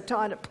skin's so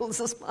tight it pulls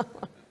a smile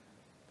on.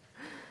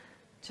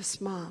 Just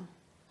smile.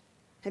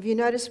 Have you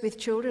noticed with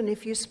children,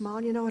 if you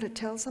smile, you know what it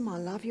tells them? I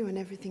love you and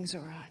everything's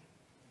all right.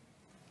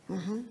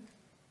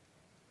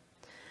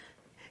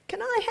 Can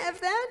I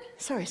have that?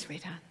 Sorry,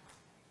 sweetheart.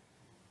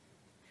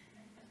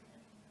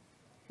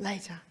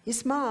 Later. You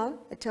smile,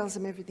 it tells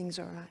them everything's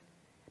all right,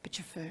 but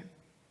you're firm.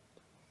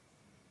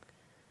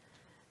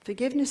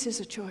 Forgiveness is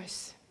a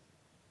choice.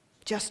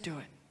 Just do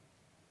it.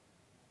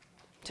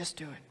 Just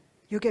do it.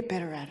 You'll get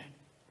better at it.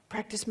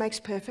 Practice makes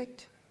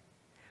perfect.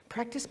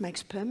 Practice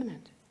makes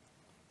permanent.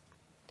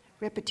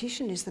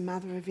 Repetition is the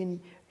mother of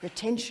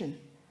retention,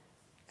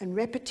 and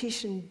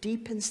repetition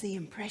deepens the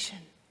impression.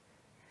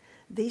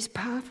 These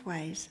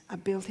pathways are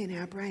built in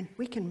our brain.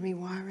 We can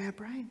rewire our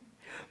brain.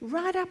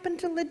 Right up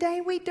until the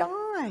day we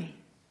die,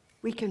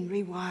 we can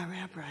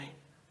rewire our brain.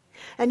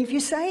 And if you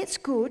say it's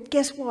good,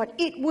 guess what?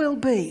 It will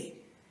be.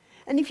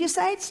 And if you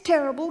say it's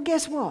terrible,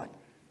 guess what?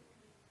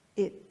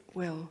 It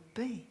will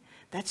be.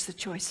 That's the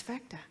choice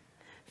factor.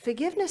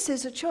 Forgiveness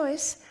is a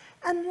choice,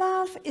 and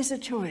love is a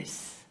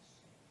choice.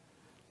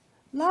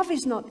 Love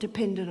is not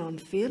dependent on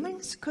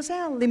feelings, because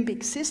our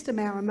limbic system,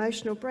 our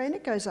emotional brain,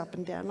 it goes up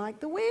and down like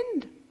the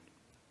wind.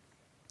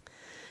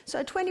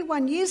 So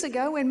 21 years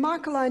ago, when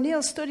Michael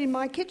O'Neill stood in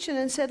my kitchen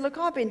and said, look,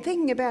 I've been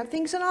thinking about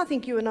things and I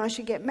think you and I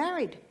should get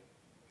married.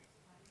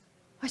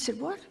 I said,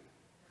 what?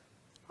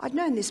 I'd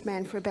known this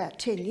man for about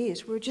 10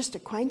 years. We were just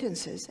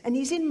acquaintances. And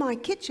he's in my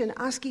kitchen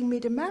asking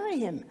me to marry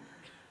him.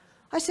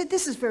 I said,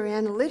 this is very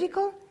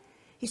analytical.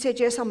 He said,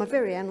 yes, I'm a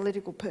very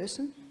analytical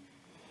person.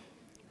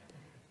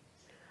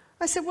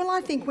 I said, well,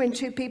 I think when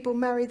 2 people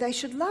marry, they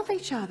should love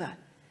each other.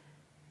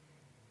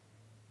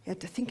 You had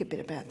to think a bit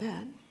about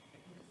that.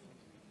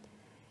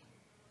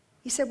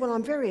 He said, well,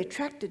 I'm very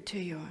attracted to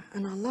you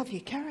and I love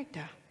your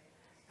character.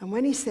 And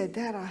when he said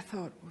that, I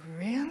thought,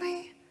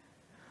 really?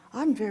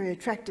 I'm very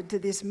attracted to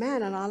this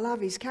man and I love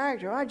his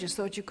character. I just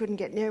thought you couldn't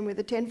get near him with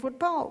a 10-foot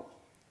pole.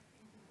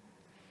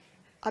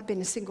 I've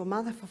been a single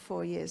mother for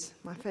 4 years.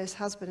 My first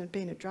husband had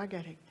been a drug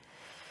addict.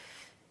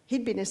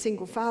 He'd been a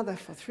single father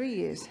for 3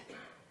 years.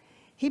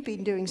 He'd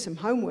been doing some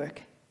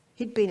homework.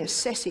 He'd been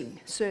assessing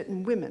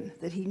certain women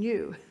that he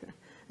knew.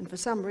 And for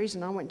some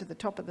reason, I went to the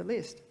top of the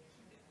list.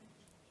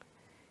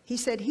 He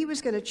said he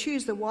was going to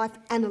choose the wife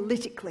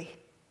analytically.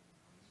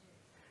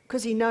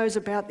 because he knows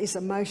about this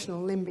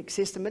emotional limbic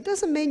system. It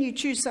doesn't mean you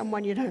choose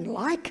someone you don't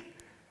like.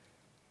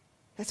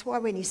 That's why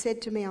when he said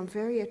to me, I'm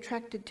very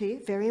attracted to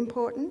you, very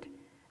important,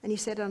 and he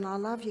said, and I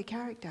love your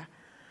character.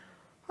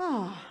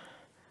 Oh,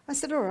 I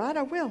said, all right,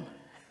 I will.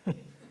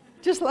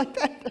 Just like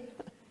that.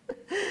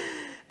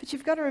 But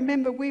you've got to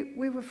remember,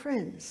 we were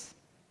friends.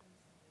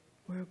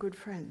 We were good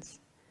friends.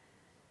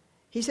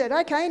 He said,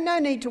 okay, no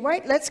need to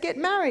wait, let's get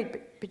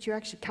married. But you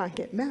actually can't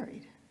get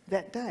married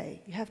that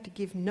day. You have to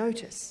give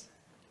notice.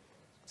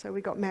 So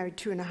we got married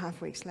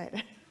 2.5 weeks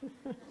later.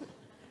 Do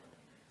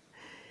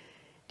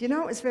you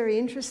know, it was very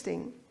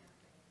interesting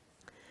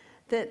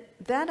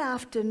that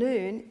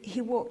afternoon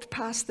he walked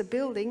past the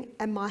building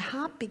and my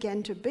heart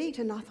began to beat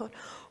and I thought,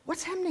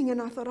 what's happening?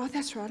 And I thought, oh,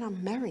 that's right,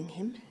 I'm marrying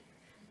him.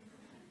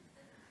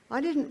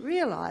 I didn't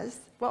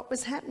realise what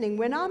was happening.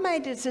 When I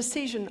made a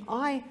decision,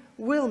 I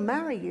will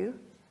marry you,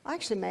 I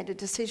actually made a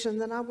decision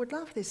that I would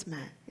love this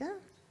man, yeah?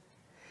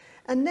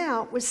 And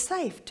now it was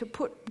safe to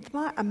put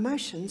my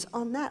emotions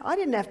on that. I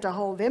didn't have to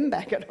hold them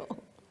back at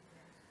all.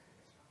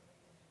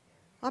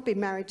 I've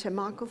been married to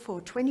Michael for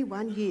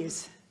 21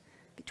 years.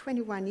 It'll be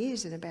 21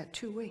 years in about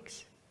 2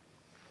 weeks.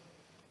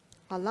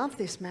 I love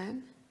this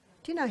man.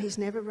 Do you know he's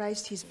never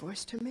raised his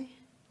voice to me?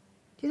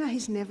 Do you know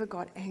he's never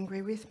got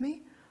angry with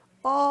me?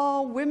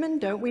 Oh, women,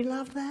 don't we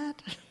love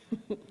that?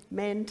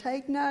 Men,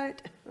 take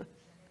note.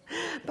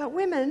 But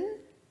women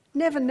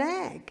never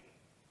nag,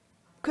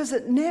 because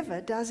it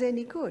never does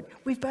any good.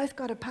 We've both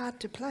got a part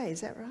to play,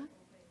 is that right?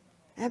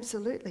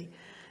 Absolutely.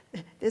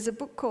 There's a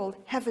book called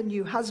Have a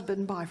New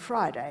Husband by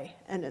Friday,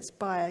 and it's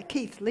by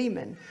Keith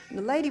Lehman. And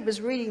the lady was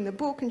reading the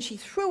book and she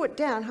threw it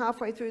down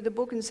halfway through the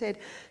book and said,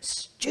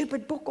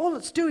 stupid book, all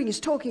it's doing is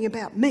talking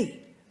about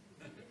me.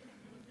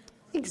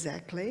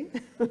 Exactly.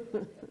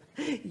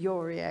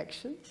 Your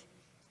reactions.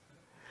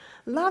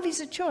 Love is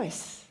a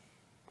choice.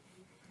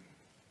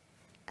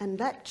 And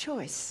that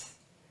choice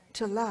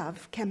to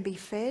love can be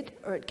fed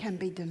or it can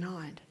be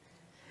denied.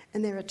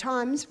 And there are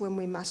times when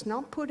we must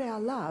not put our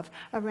love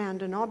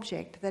around an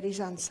object that is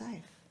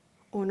unsafe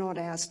or not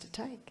ours to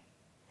take.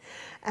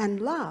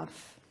 And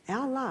love,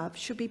 our love,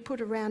 should be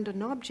put around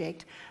an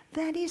object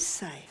that is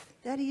safe,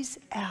 that is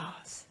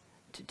ours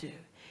to do.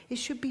 It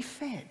should be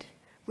fed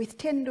with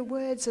tender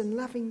words and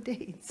loving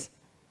deeds.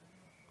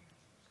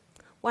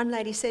 One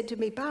lady said to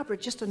me, Barbara,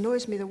 it just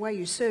annoys me the way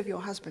you serve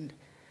your husband.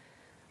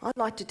 I'd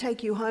like to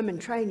take you home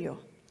and train you.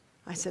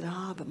 I said,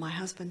 but my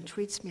husband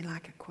treats me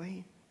like a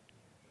queen.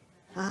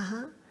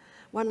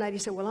 One lady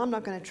said, well, I'm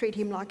not going to treat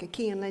him like a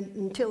king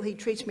until he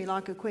treats me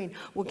like a queen.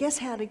 Well, guess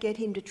how to get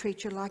him to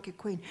treat you like a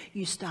queen?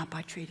 You start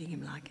by treating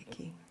him like a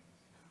king.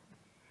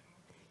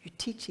 You're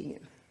teaching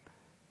him.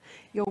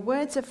 Your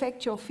words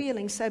affect your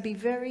feelings, so be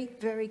very,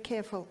 very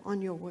careful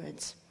on your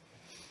words.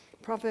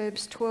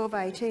 Proverbs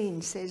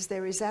 12:18 says,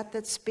 there is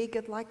that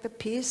speaketh like the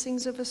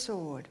piercings of a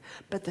sword,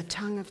 but the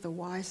tongue of the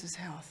wise is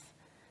health.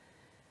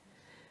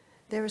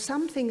 There are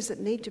some things that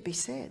need to be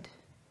said,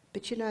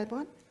 but you know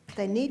what?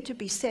 They need to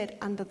be said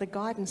under the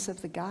guidance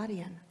of the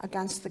guardian,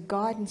 against the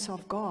guidance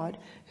of God,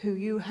 who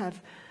you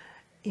have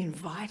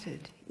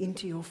invited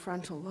into your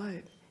frontal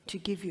lobe to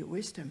give you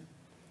wisdom.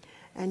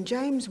 And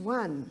James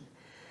 1,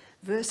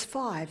 verse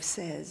 5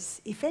 says,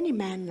 if any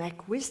man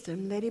lack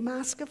wisdom, let him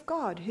ask of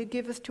God, who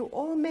giveth to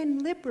all men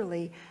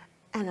liberally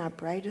and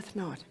upbraideth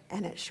not,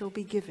 and it shall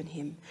be given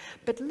him.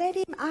 But let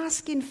him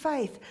ask in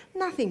faith,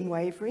 nothing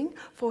wavering,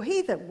 for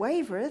he that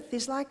wavereth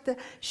is like the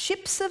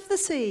ships of the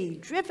sea,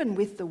 driven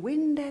with the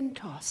wind and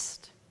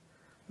tossed.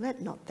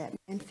 Let not that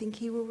man think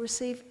he will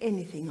receive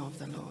anything of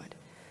the Lord.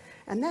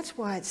 And that's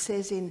why it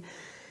says in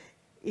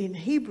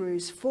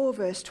Hebrews 4,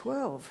 verse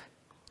 12,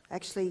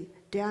 actually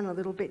down a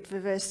little bit for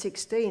verse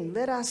 16,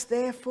 let us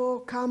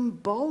therefore come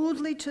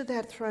boldly to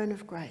that throne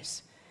of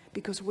grace,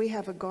 because we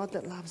have a God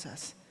that loves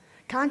us.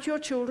 Can't your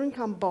children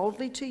come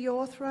boldly to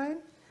your throne,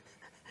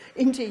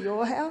 into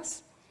your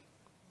house?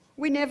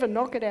 We never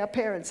knock at our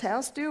parents'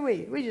 house, do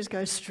we? We just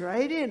go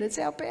straight in. It's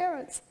our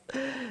parents.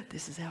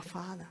 This is our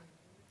Father.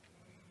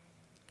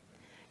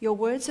 Your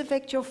words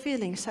affect your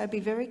feelings, so be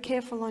very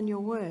careful on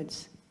your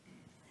words.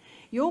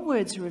 Your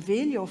words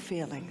reveal your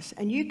feelings,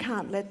 and you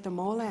can't let them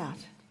all out.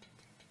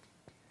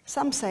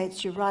 Some say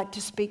it's your right to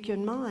speak your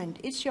mind.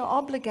 It's your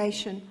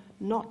obligation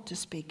not to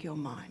speak your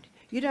mind.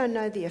 You don't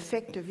know the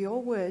effect of your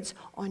words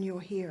on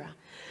your hearer.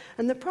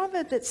 And the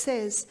proverb that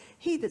says,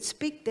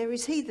 there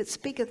is he that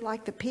speaketh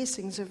like the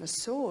piercings of a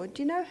sword.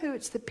 Do you know who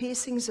it's the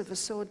piercings of a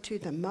sword to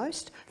the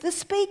most? The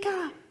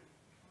speaker.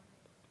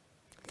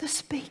 The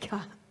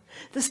speaker.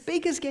 The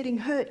speaker's getting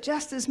hurt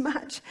just as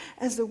much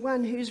as the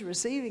one who's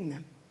receiving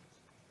them.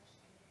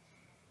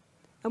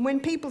 And when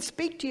people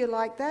speak to you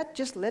like that,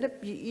 just let it,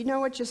 you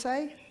know what you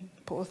say?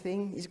 Poor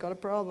thing, he's got a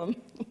problem.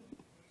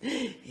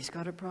 He's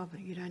got a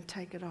problem. You don't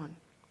take it on.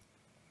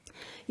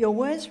 Your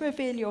words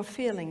reveal your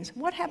feelings.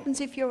 What happens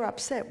if you're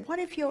upset? What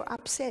if you're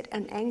upset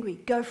and angry?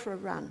 Go for a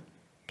run.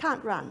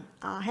 Can't run.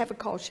 Have a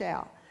cold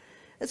shower.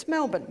 It's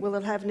Melbourne. Will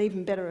it have an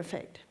even better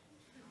effect?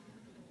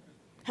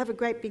 Have a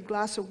great big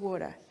glass of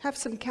water. Have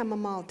some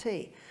chamomile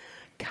tea.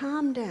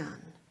 Calm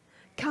down.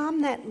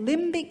 Calm that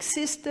limbic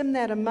system,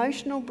 that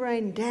emotional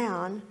brain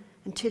down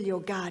until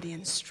your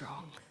guardian's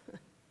strong.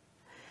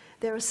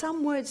 There are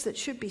some words that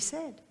should be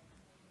said.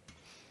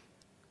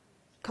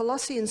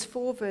 Colossians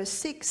 4 verse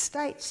 6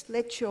 states,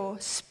 let your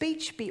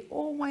speech be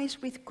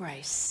always with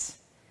grace,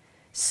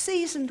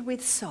 seasoned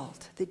with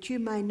salt, that you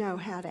may know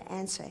how to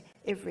answer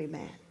every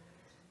man.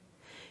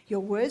 Your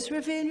words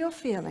reveal your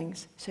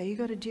feelings, so you've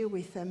got to deal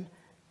with them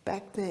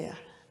back there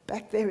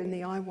in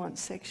the I want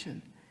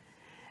section.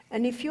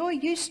 And if you're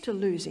used to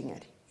losing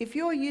it, if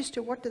you're used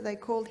to what do they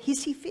call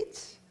hissy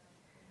fits,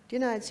 do you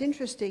know, it's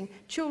interesting,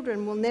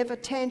 children will never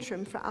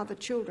tantrum for other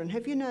children.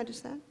 Have you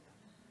noticed that?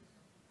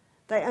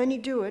 They only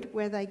do it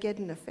where they get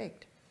an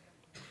effect.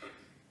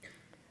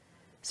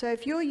 So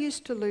if you're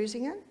used to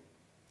losing it,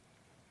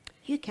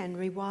 you can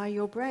rewire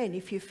your brain.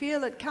 If you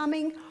feel it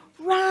coming,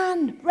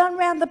 run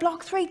round the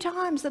block 3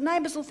 times. The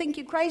neighbours will think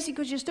you're crazy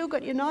because you've still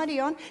got your nightie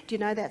on. Do you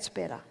know that's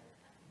better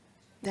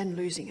than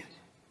losing it?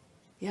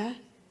 Yeah?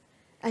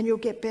 And you'll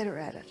get better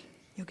at it.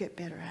 You'll get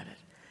better at it.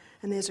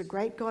 And there's a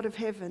great God of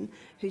heaven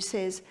who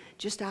says,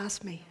 just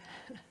ask me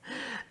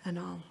and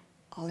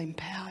I'll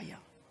empower you.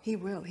 He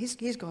will. He's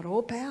got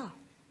all power.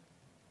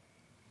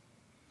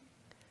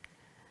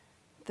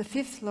 The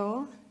 5th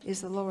law is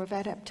the law of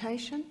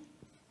adaptation.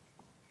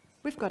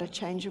 We've got a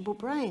changeable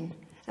brain.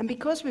 And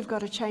because we've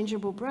got a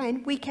changeable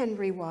brain, we can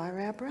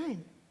rewire our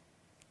brain.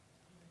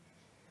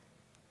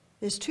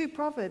 There's 2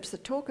 proverbs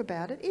that talk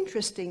about it.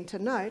 Interesting to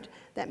note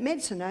that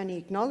medicine only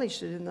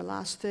acknowledged it in the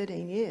last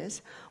 13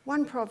 years.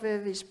 One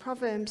proverb is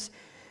Proverbs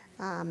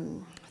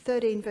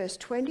 13 verse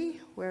 20,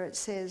 where it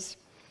says,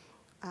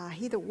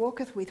 he that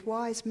walketh with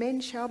wise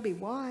men shall be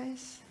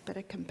wise, but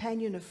a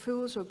companion of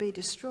fools will be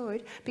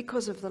destroyed,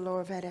 because of the law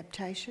of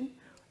adaptation.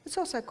 It's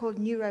also called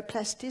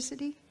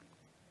neuroplasticity,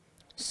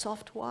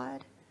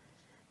 soft-wired.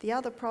 The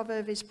other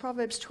proverb is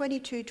Proverbs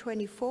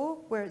 22:24,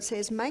 where it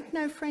says, make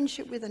no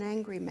friendship with an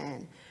angry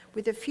man.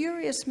 With a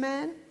furious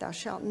man thou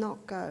shalt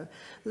not go,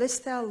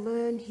 lest thou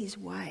learn his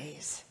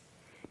ways,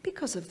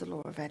 because of the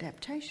law of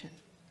adaptation.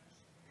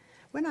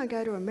 When I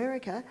go to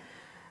America,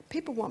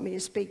 people want me to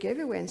speak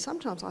everywhere, and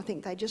sometimes I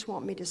think they just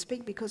want me to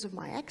speak because of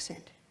my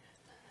accent.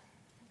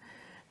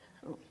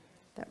 Oh,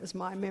 that was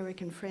my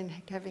American friend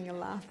having a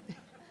laugh.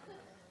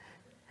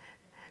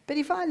 But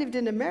if I lived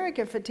in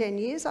America for 10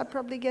 years, I'd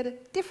probably get a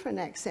different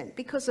accent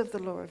because of the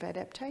law of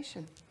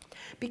adaptation.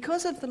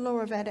 Because of the law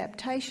of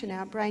adaptation,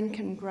 our brain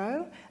can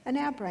grow and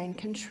our brain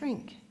can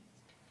shrink.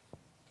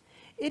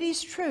 It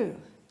is true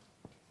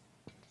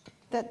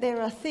that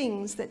there are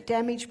things that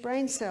damage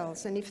brain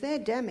cells, and if they're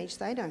damaged,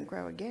 they don't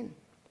grow again.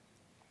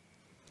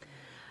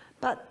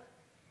 But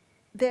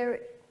there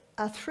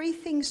are 3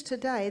 things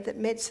today that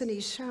medicine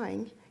is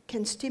showing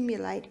can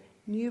stimulate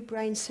new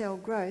brain cell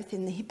growth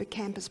in the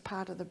hippocampus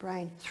part of the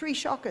brain. 3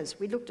 shockers,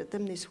 we looked at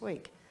them this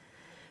week.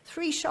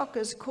 3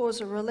 shockers cause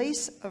a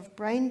release of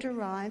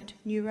brain-derived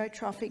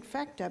neurotrophic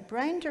factor.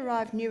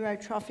 Brain-derived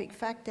neurotrophic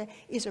factor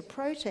is a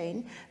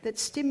protein that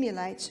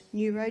stimulates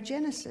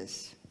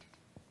neurogenesis.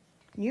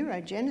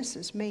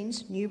 Neurogenesis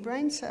means new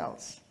brain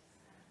cells.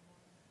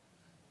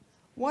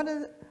 What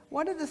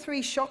are the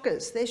 3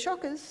 shockers? They're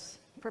shockers.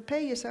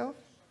 Prepare yourself.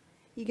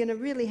 You're going to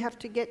really have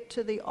to get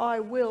to the I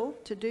will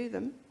to do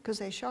them, because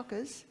they're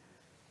shockers.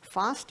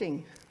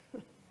 Fasting.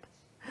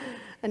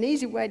 An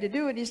easy way to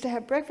do it is to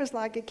have breakfast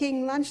like a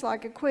king, lunch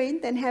like a queen,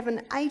 then have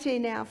an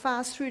 18-hour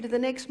fast through to the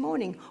next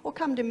morning. Or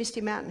come to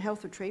Misty Mountain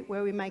Health Retreat,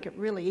 where we make it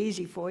really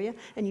easy for you,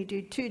 and you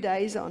do 2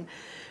 days on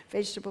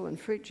vegetable and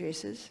fruit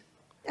juices.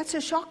 That's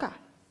a shocker.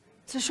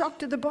 It's a shock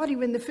to the body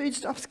when the food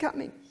stops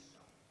coming.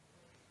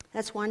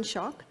 That's one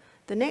shock.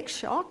 The next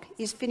shock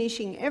is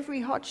finishing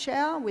every hot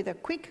shower with a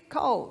quick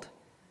cold.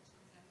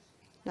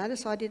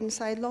 Notice I didn't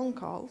say long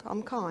cold.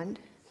 I'm kind.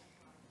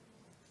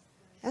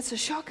 That's a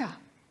shocker.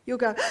 You'll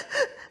go,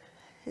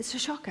 it's a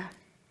shocker.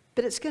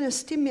 But it's going to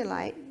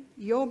stimulate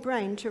your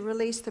brain to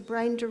release the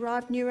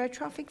brain-derived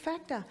neurotrophic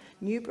factor,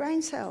 new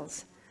brain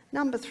cells.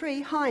 Number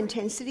 3,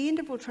 high-intensity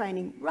interval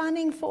training,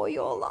 running for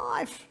your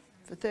life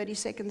for 30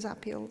 seconds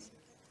up hills,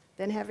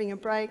 then having a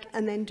break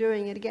and then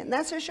doing it again.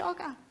 That's a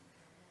shocker.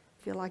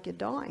 Feel like you're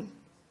dying.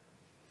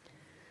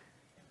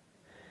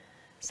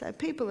 So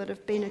people that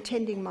have been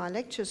attending my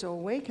lectures all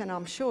week, and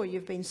I'm sure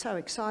you've been so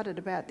excited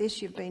about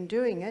this, you've been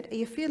doing it, are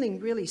you feeling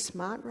really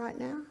smart right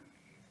now?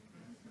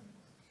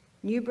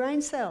 New brain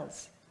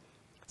cells.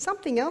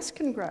 Something else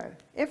can grow.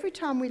 Every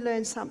time we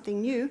learn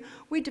something new,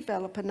 we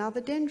develop another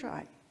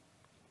dendrite.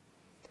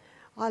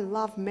 I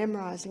love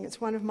memorising.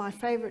 It's one of my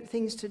favourite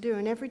things to do,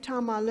 and every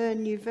time I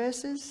learn new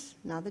verses,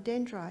 another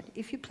dendrite.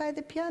 If you play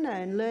the piano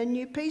and learn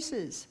new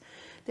pieces,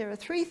 there are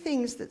 3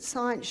 things that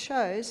science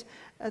shows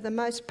are the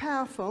most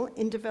powerful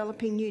in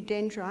developing new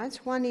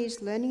dendrites. One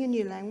is learning a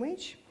new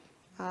language,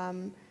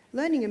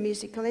 learning a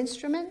musical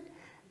instrument,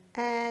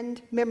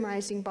 and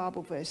memorising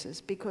Bible verses,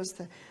 because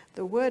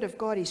the Word of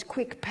God is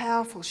quick,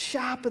 powerful,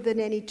 sharper than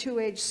any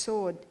 2-edged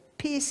sword,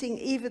 piercing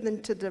even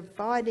to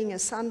dividing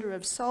asunder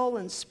of soul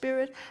and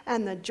spirit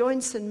and the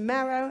joints and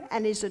marrow,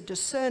 and is a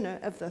discerner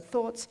of the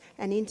thoughts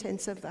and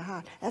intents of the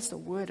heart. That's the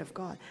Word of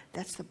God.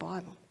 That's the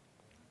Bible.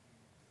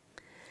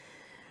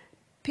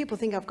 People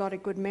think I've got a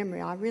good memory.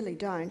 I really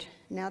don't.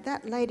 Now,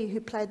 that lady who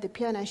played the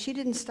piano, she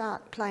didn't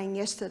start playing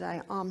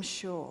yesterday, I'm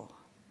sure.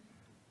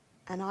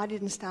 And I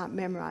didn't start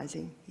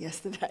memorising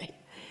yesterday.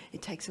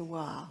 It takes a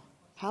while.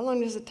 How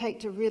long does it take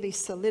to really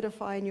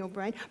solidify in your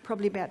brain?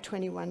 Probably about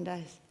 21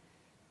 days.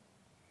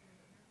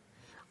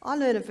 I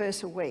learn a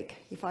verse a week.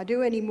 If I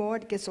do any more,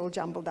 it gets all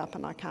jumbled up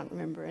and I can't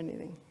remember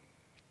anything.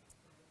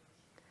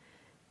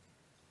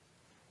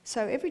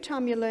 So every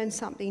time you learn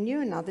something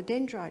new, another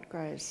dendrite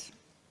grows.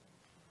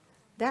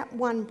 That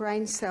one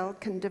brain cell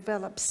can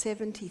develop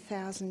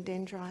 70,000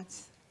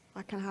 dendrites.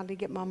 I can hardly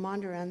get my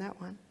mind around that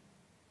one.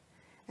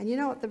 And you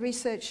know what the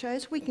research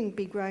shows? We can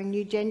be growing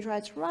new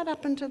dendrites right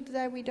up until the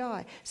day we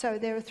die. So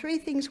there are 3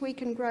 things we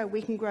can grow.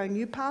 We can grow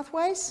new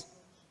pathways,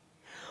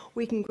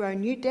 we can grow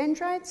new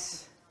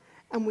dendrites,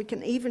 and we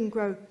can even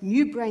grow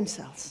new brain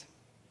cells.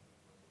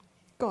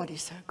 God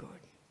is so good.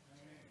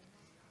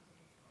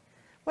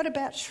 What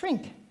about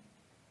shrink?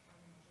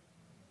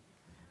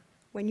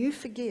 When you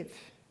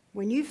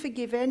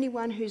forgive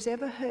anyone who's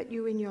ever hurt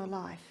you in your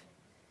life,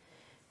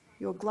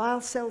 your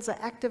glial cells are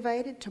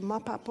activated to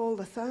mop up all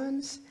the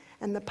thorns,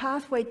 and the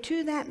pathway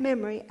to that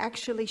memory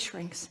actually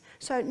shrinks.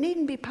 So it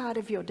needn't be part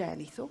of your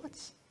daily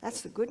thoughts.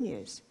 That's the good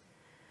news.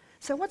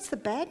 So what's the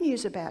bad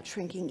news about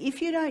shrinking?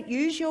 If you don't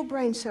use your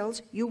brain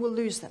cells, you will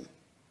lose them.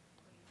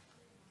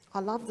 I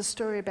love the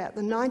story about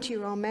the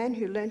 90-year-old man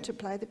who learned to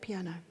play the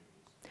piano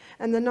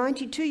and the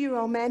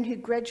 92-year-old man who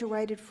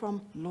graduated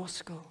from law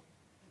school.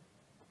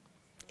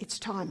 It's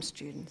time,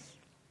 students.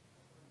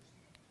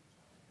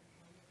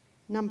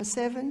 Number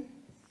 7,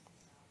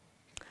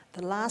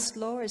 the last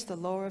law is the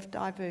law of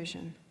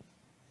diversion.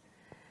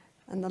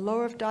 And the law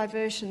of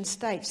diversion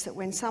states that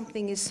when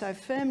something is so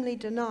firmly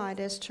denied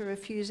as to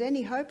refuse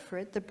any hope for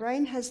it, the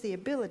brain has the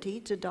ability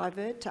to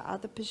divert to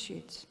other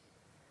pursuits.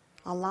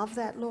 I love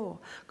that law,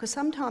 because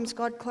sometimes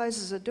God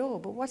closes a door,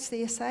 but what's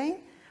the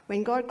saying?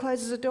 When God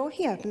closes a door,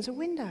 he opens a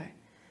window.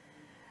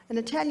 An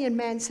Italian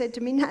man said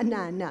to me,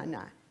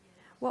 no.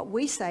 What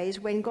we say is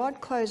when God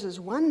closes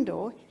one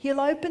door,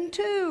 he'll open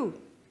 2.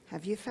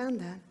 Have you found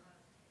that?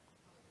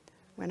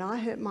 When I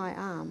hurt my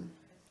arm,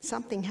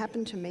 something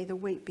happened to me the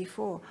week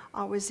before.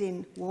 I was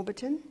in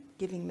Warburton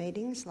giving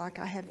meetings like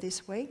I have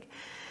this week,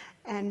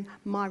 and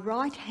my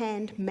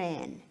right-hand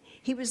man,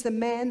 he was the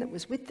man that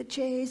was with the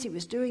chairs, he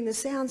was doing the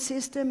sound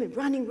system, and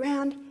running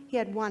round. He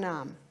had one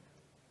arm,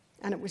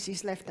 and it was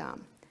his left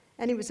arm,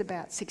 and he was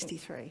about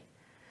 63.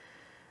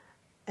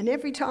 And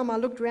every time I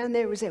looked around,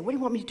 there it was there. What do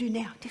you want me to do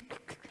now?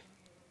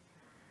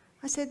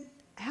 I said,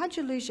 how'd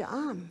you lose your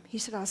arm? He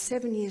said, I was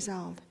 7 years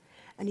old.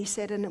 And he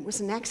said, and it was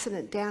an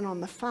accident down on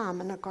the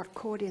farm and it got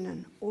caught in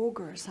an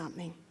auger or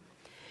something.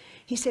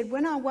 He said,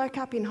 when I woke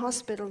up in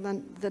hospital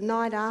the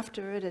night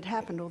after it had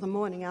happened, or the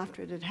morning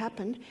after it had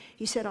happened,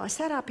 he said, I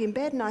sat up in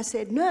bed and I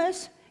said,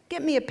 nurse,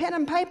 get me a pen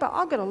and paper.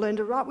 I've got to learn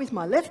to write with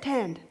my left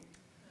hand.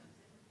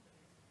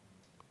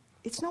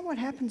 It's not what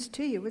happens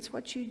to you, it's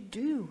what you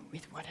do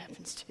with what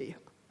happens to you.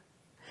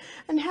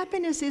 And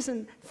happiness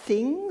isn't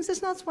things,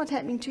 it's not what's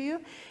happening to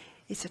you,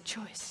 it's a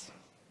choice.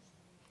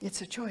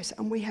 It's a choice,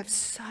 and we have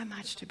so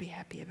much to be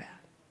happy about,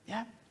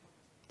 yeah?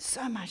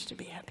 So much to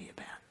be happy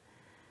about.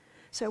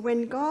 So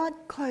when God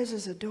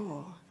closes a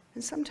door,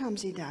 and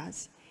sometimes he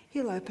does,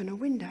 he'll open a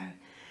window.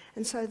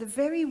 And so the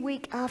very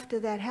week after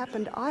that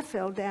happened, I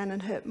fell down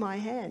and hurt my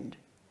hand.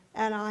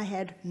 And I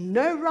had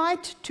no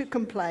right to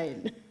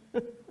complain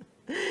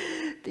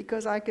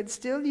because I could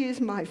still use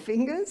my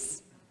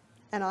fingers,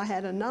 and I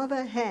had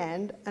another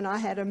hand, and I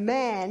had a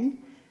man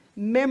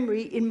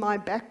memory in my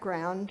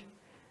background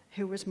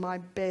who was my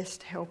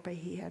best helper.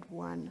 He had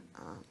one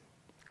arm.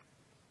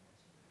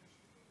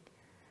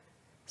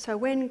 So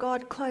when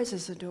God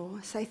closes a door,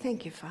 say,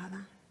 thank you,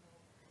 Father,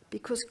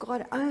 because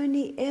God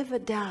only ever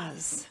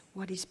does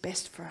what is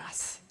best for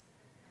us.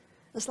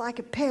 It's like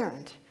a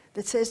parent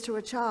that says to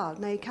a child,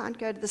 no, you can't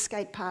go to the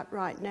skate park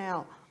right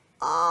now.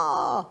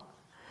 Oh,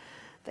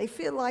 they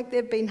feel like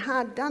they've been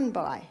hard done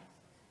by.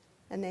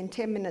 And then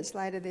 10 minutes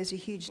later, there's a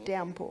huge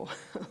downpour.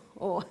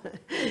 Or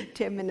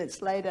 10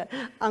 minutes later,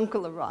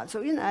 uncle arrives.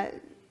 So,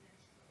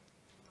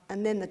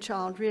 and then the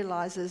child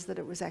realises that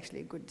it was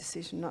actually a good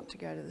decision not to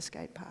go to the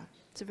skate park.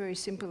 It's a very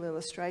simple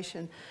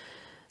illustration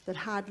that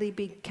hardly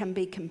can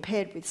be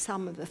compared with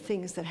some of the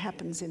things that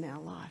happens in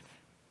our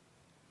life.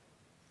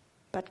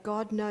 But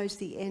God knows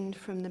the end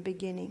from the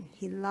beginning.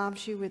 He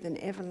loves you with an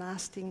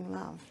everlasting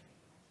love.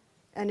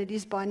 And it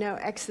is by no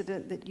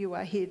accident that you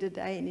are here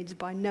today, and it is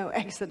by no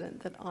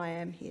accident that I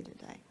am here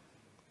today.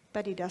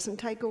 But he doesn't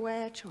take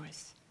away our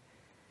choice.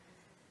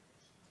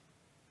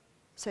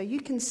 So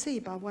you can see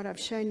by what I've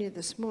shown you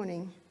this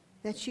morning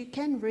that you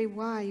can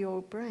rewire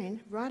your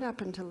brain right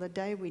up until the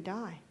day we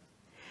die.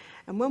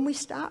 And when we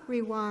start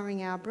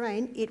rewiring our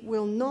brain, it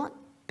will not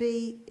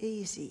be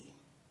easy.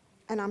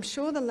 And I'm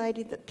sure the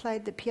lady that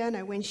played the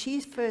piano, when she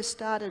first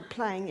started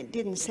playing, it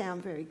didn't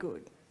sound very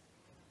good.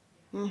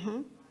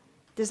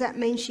 Does that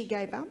mean she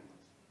gave up?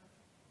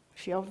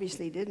 She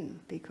obviously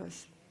didn't,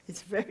 because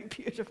it's very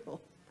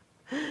beautiful.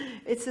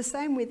 It's the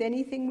same with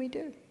anything we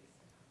do.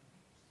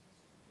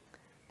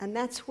 And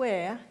that's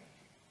where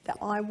the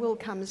I will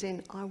comes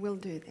in. I will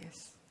do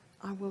this.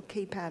 I will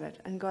keep at it.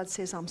 And God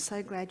says, I'm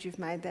so glad you've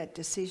made that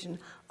decision.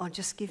 I'll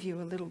just give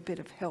you a little bit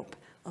of help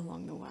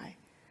along the way.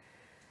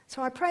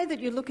 So I pray that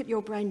you look at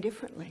your brain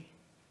differently.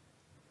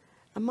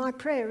 And my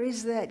prayer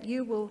is that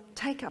you will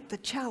take up the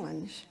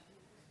challenge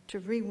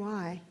to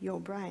rewire your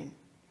brain.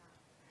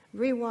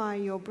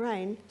 Rewire your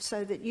brain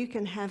so that you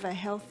can have a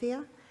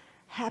healthier,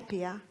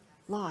 happier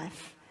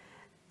life.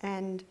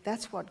 And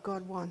that's what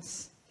God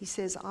wants. He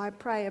says, I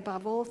pray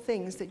above all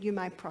things that you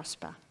may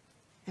prosper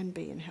and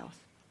be in health.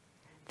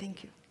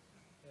 Thank you.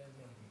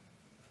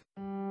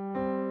 Amen.